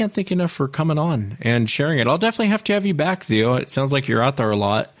 And I can't thank you enough for coming on and sharing it. I'll definitely have to have you back, Theo. It sounds like you're out there a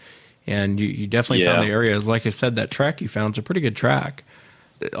lot. And you definitely found the areas. Like I said, that track you found is a pretty good track.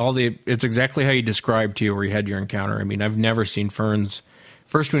 It's exactly how you described to you where you had your encounter. I've never seen ferns.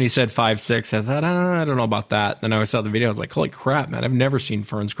 First, when you said 5, 6, I thought, I don't know about that. Then I saw the video. I was like, holy crap, man! I've never seen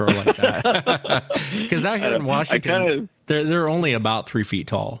ferns grow like that. Because out here in Washington, they're only about 3 feet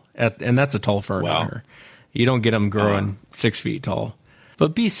tall, and that's a tall fern out here. You don't get them growing 6 feet tall.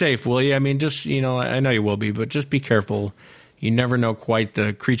 But be safe, will you? Just I know you will be, but just be careful. You never know quite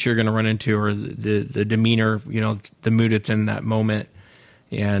the creature you're going to run into or the demeanor, the mood it's in that moment.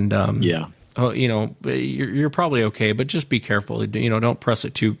 And you're probably okay, but just be careful. Don't press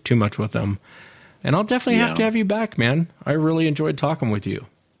it too much with them. And I'll definitely have to have you back, man. I really enjoyed talking with you.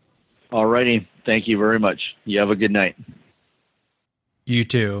 All righty. Thank you very much. You have a good night. You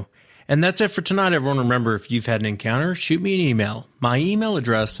too. And that's it for tonight, everyone. Remember, if you've had an encounter, shoot me an email. My email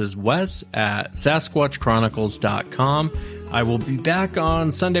address is wes@sasquatchchronicles.com. I will be back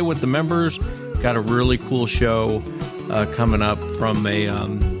on Sunday with the members. Got a really cool show coming up from a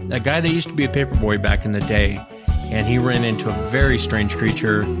guy that used to be a paperboy back in the day, and he ran into a very strange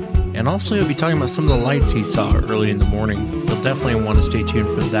creature. And also, he'll be talking about some of the lights he saw early in the morning. You'll definitely want to stay tuned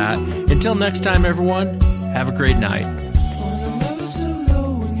for that. Until next time, everyone, have a great night.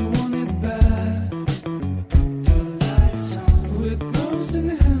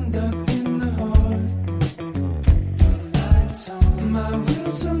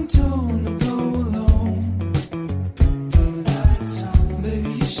 Something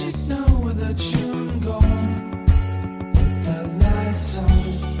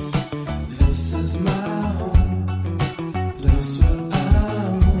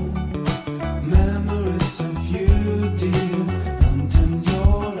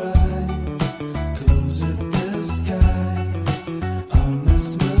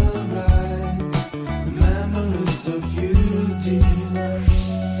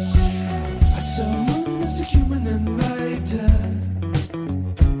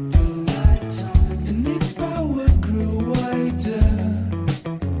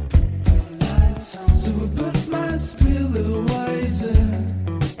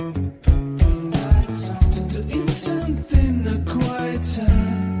quieter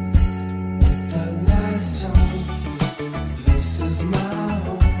with the lights on.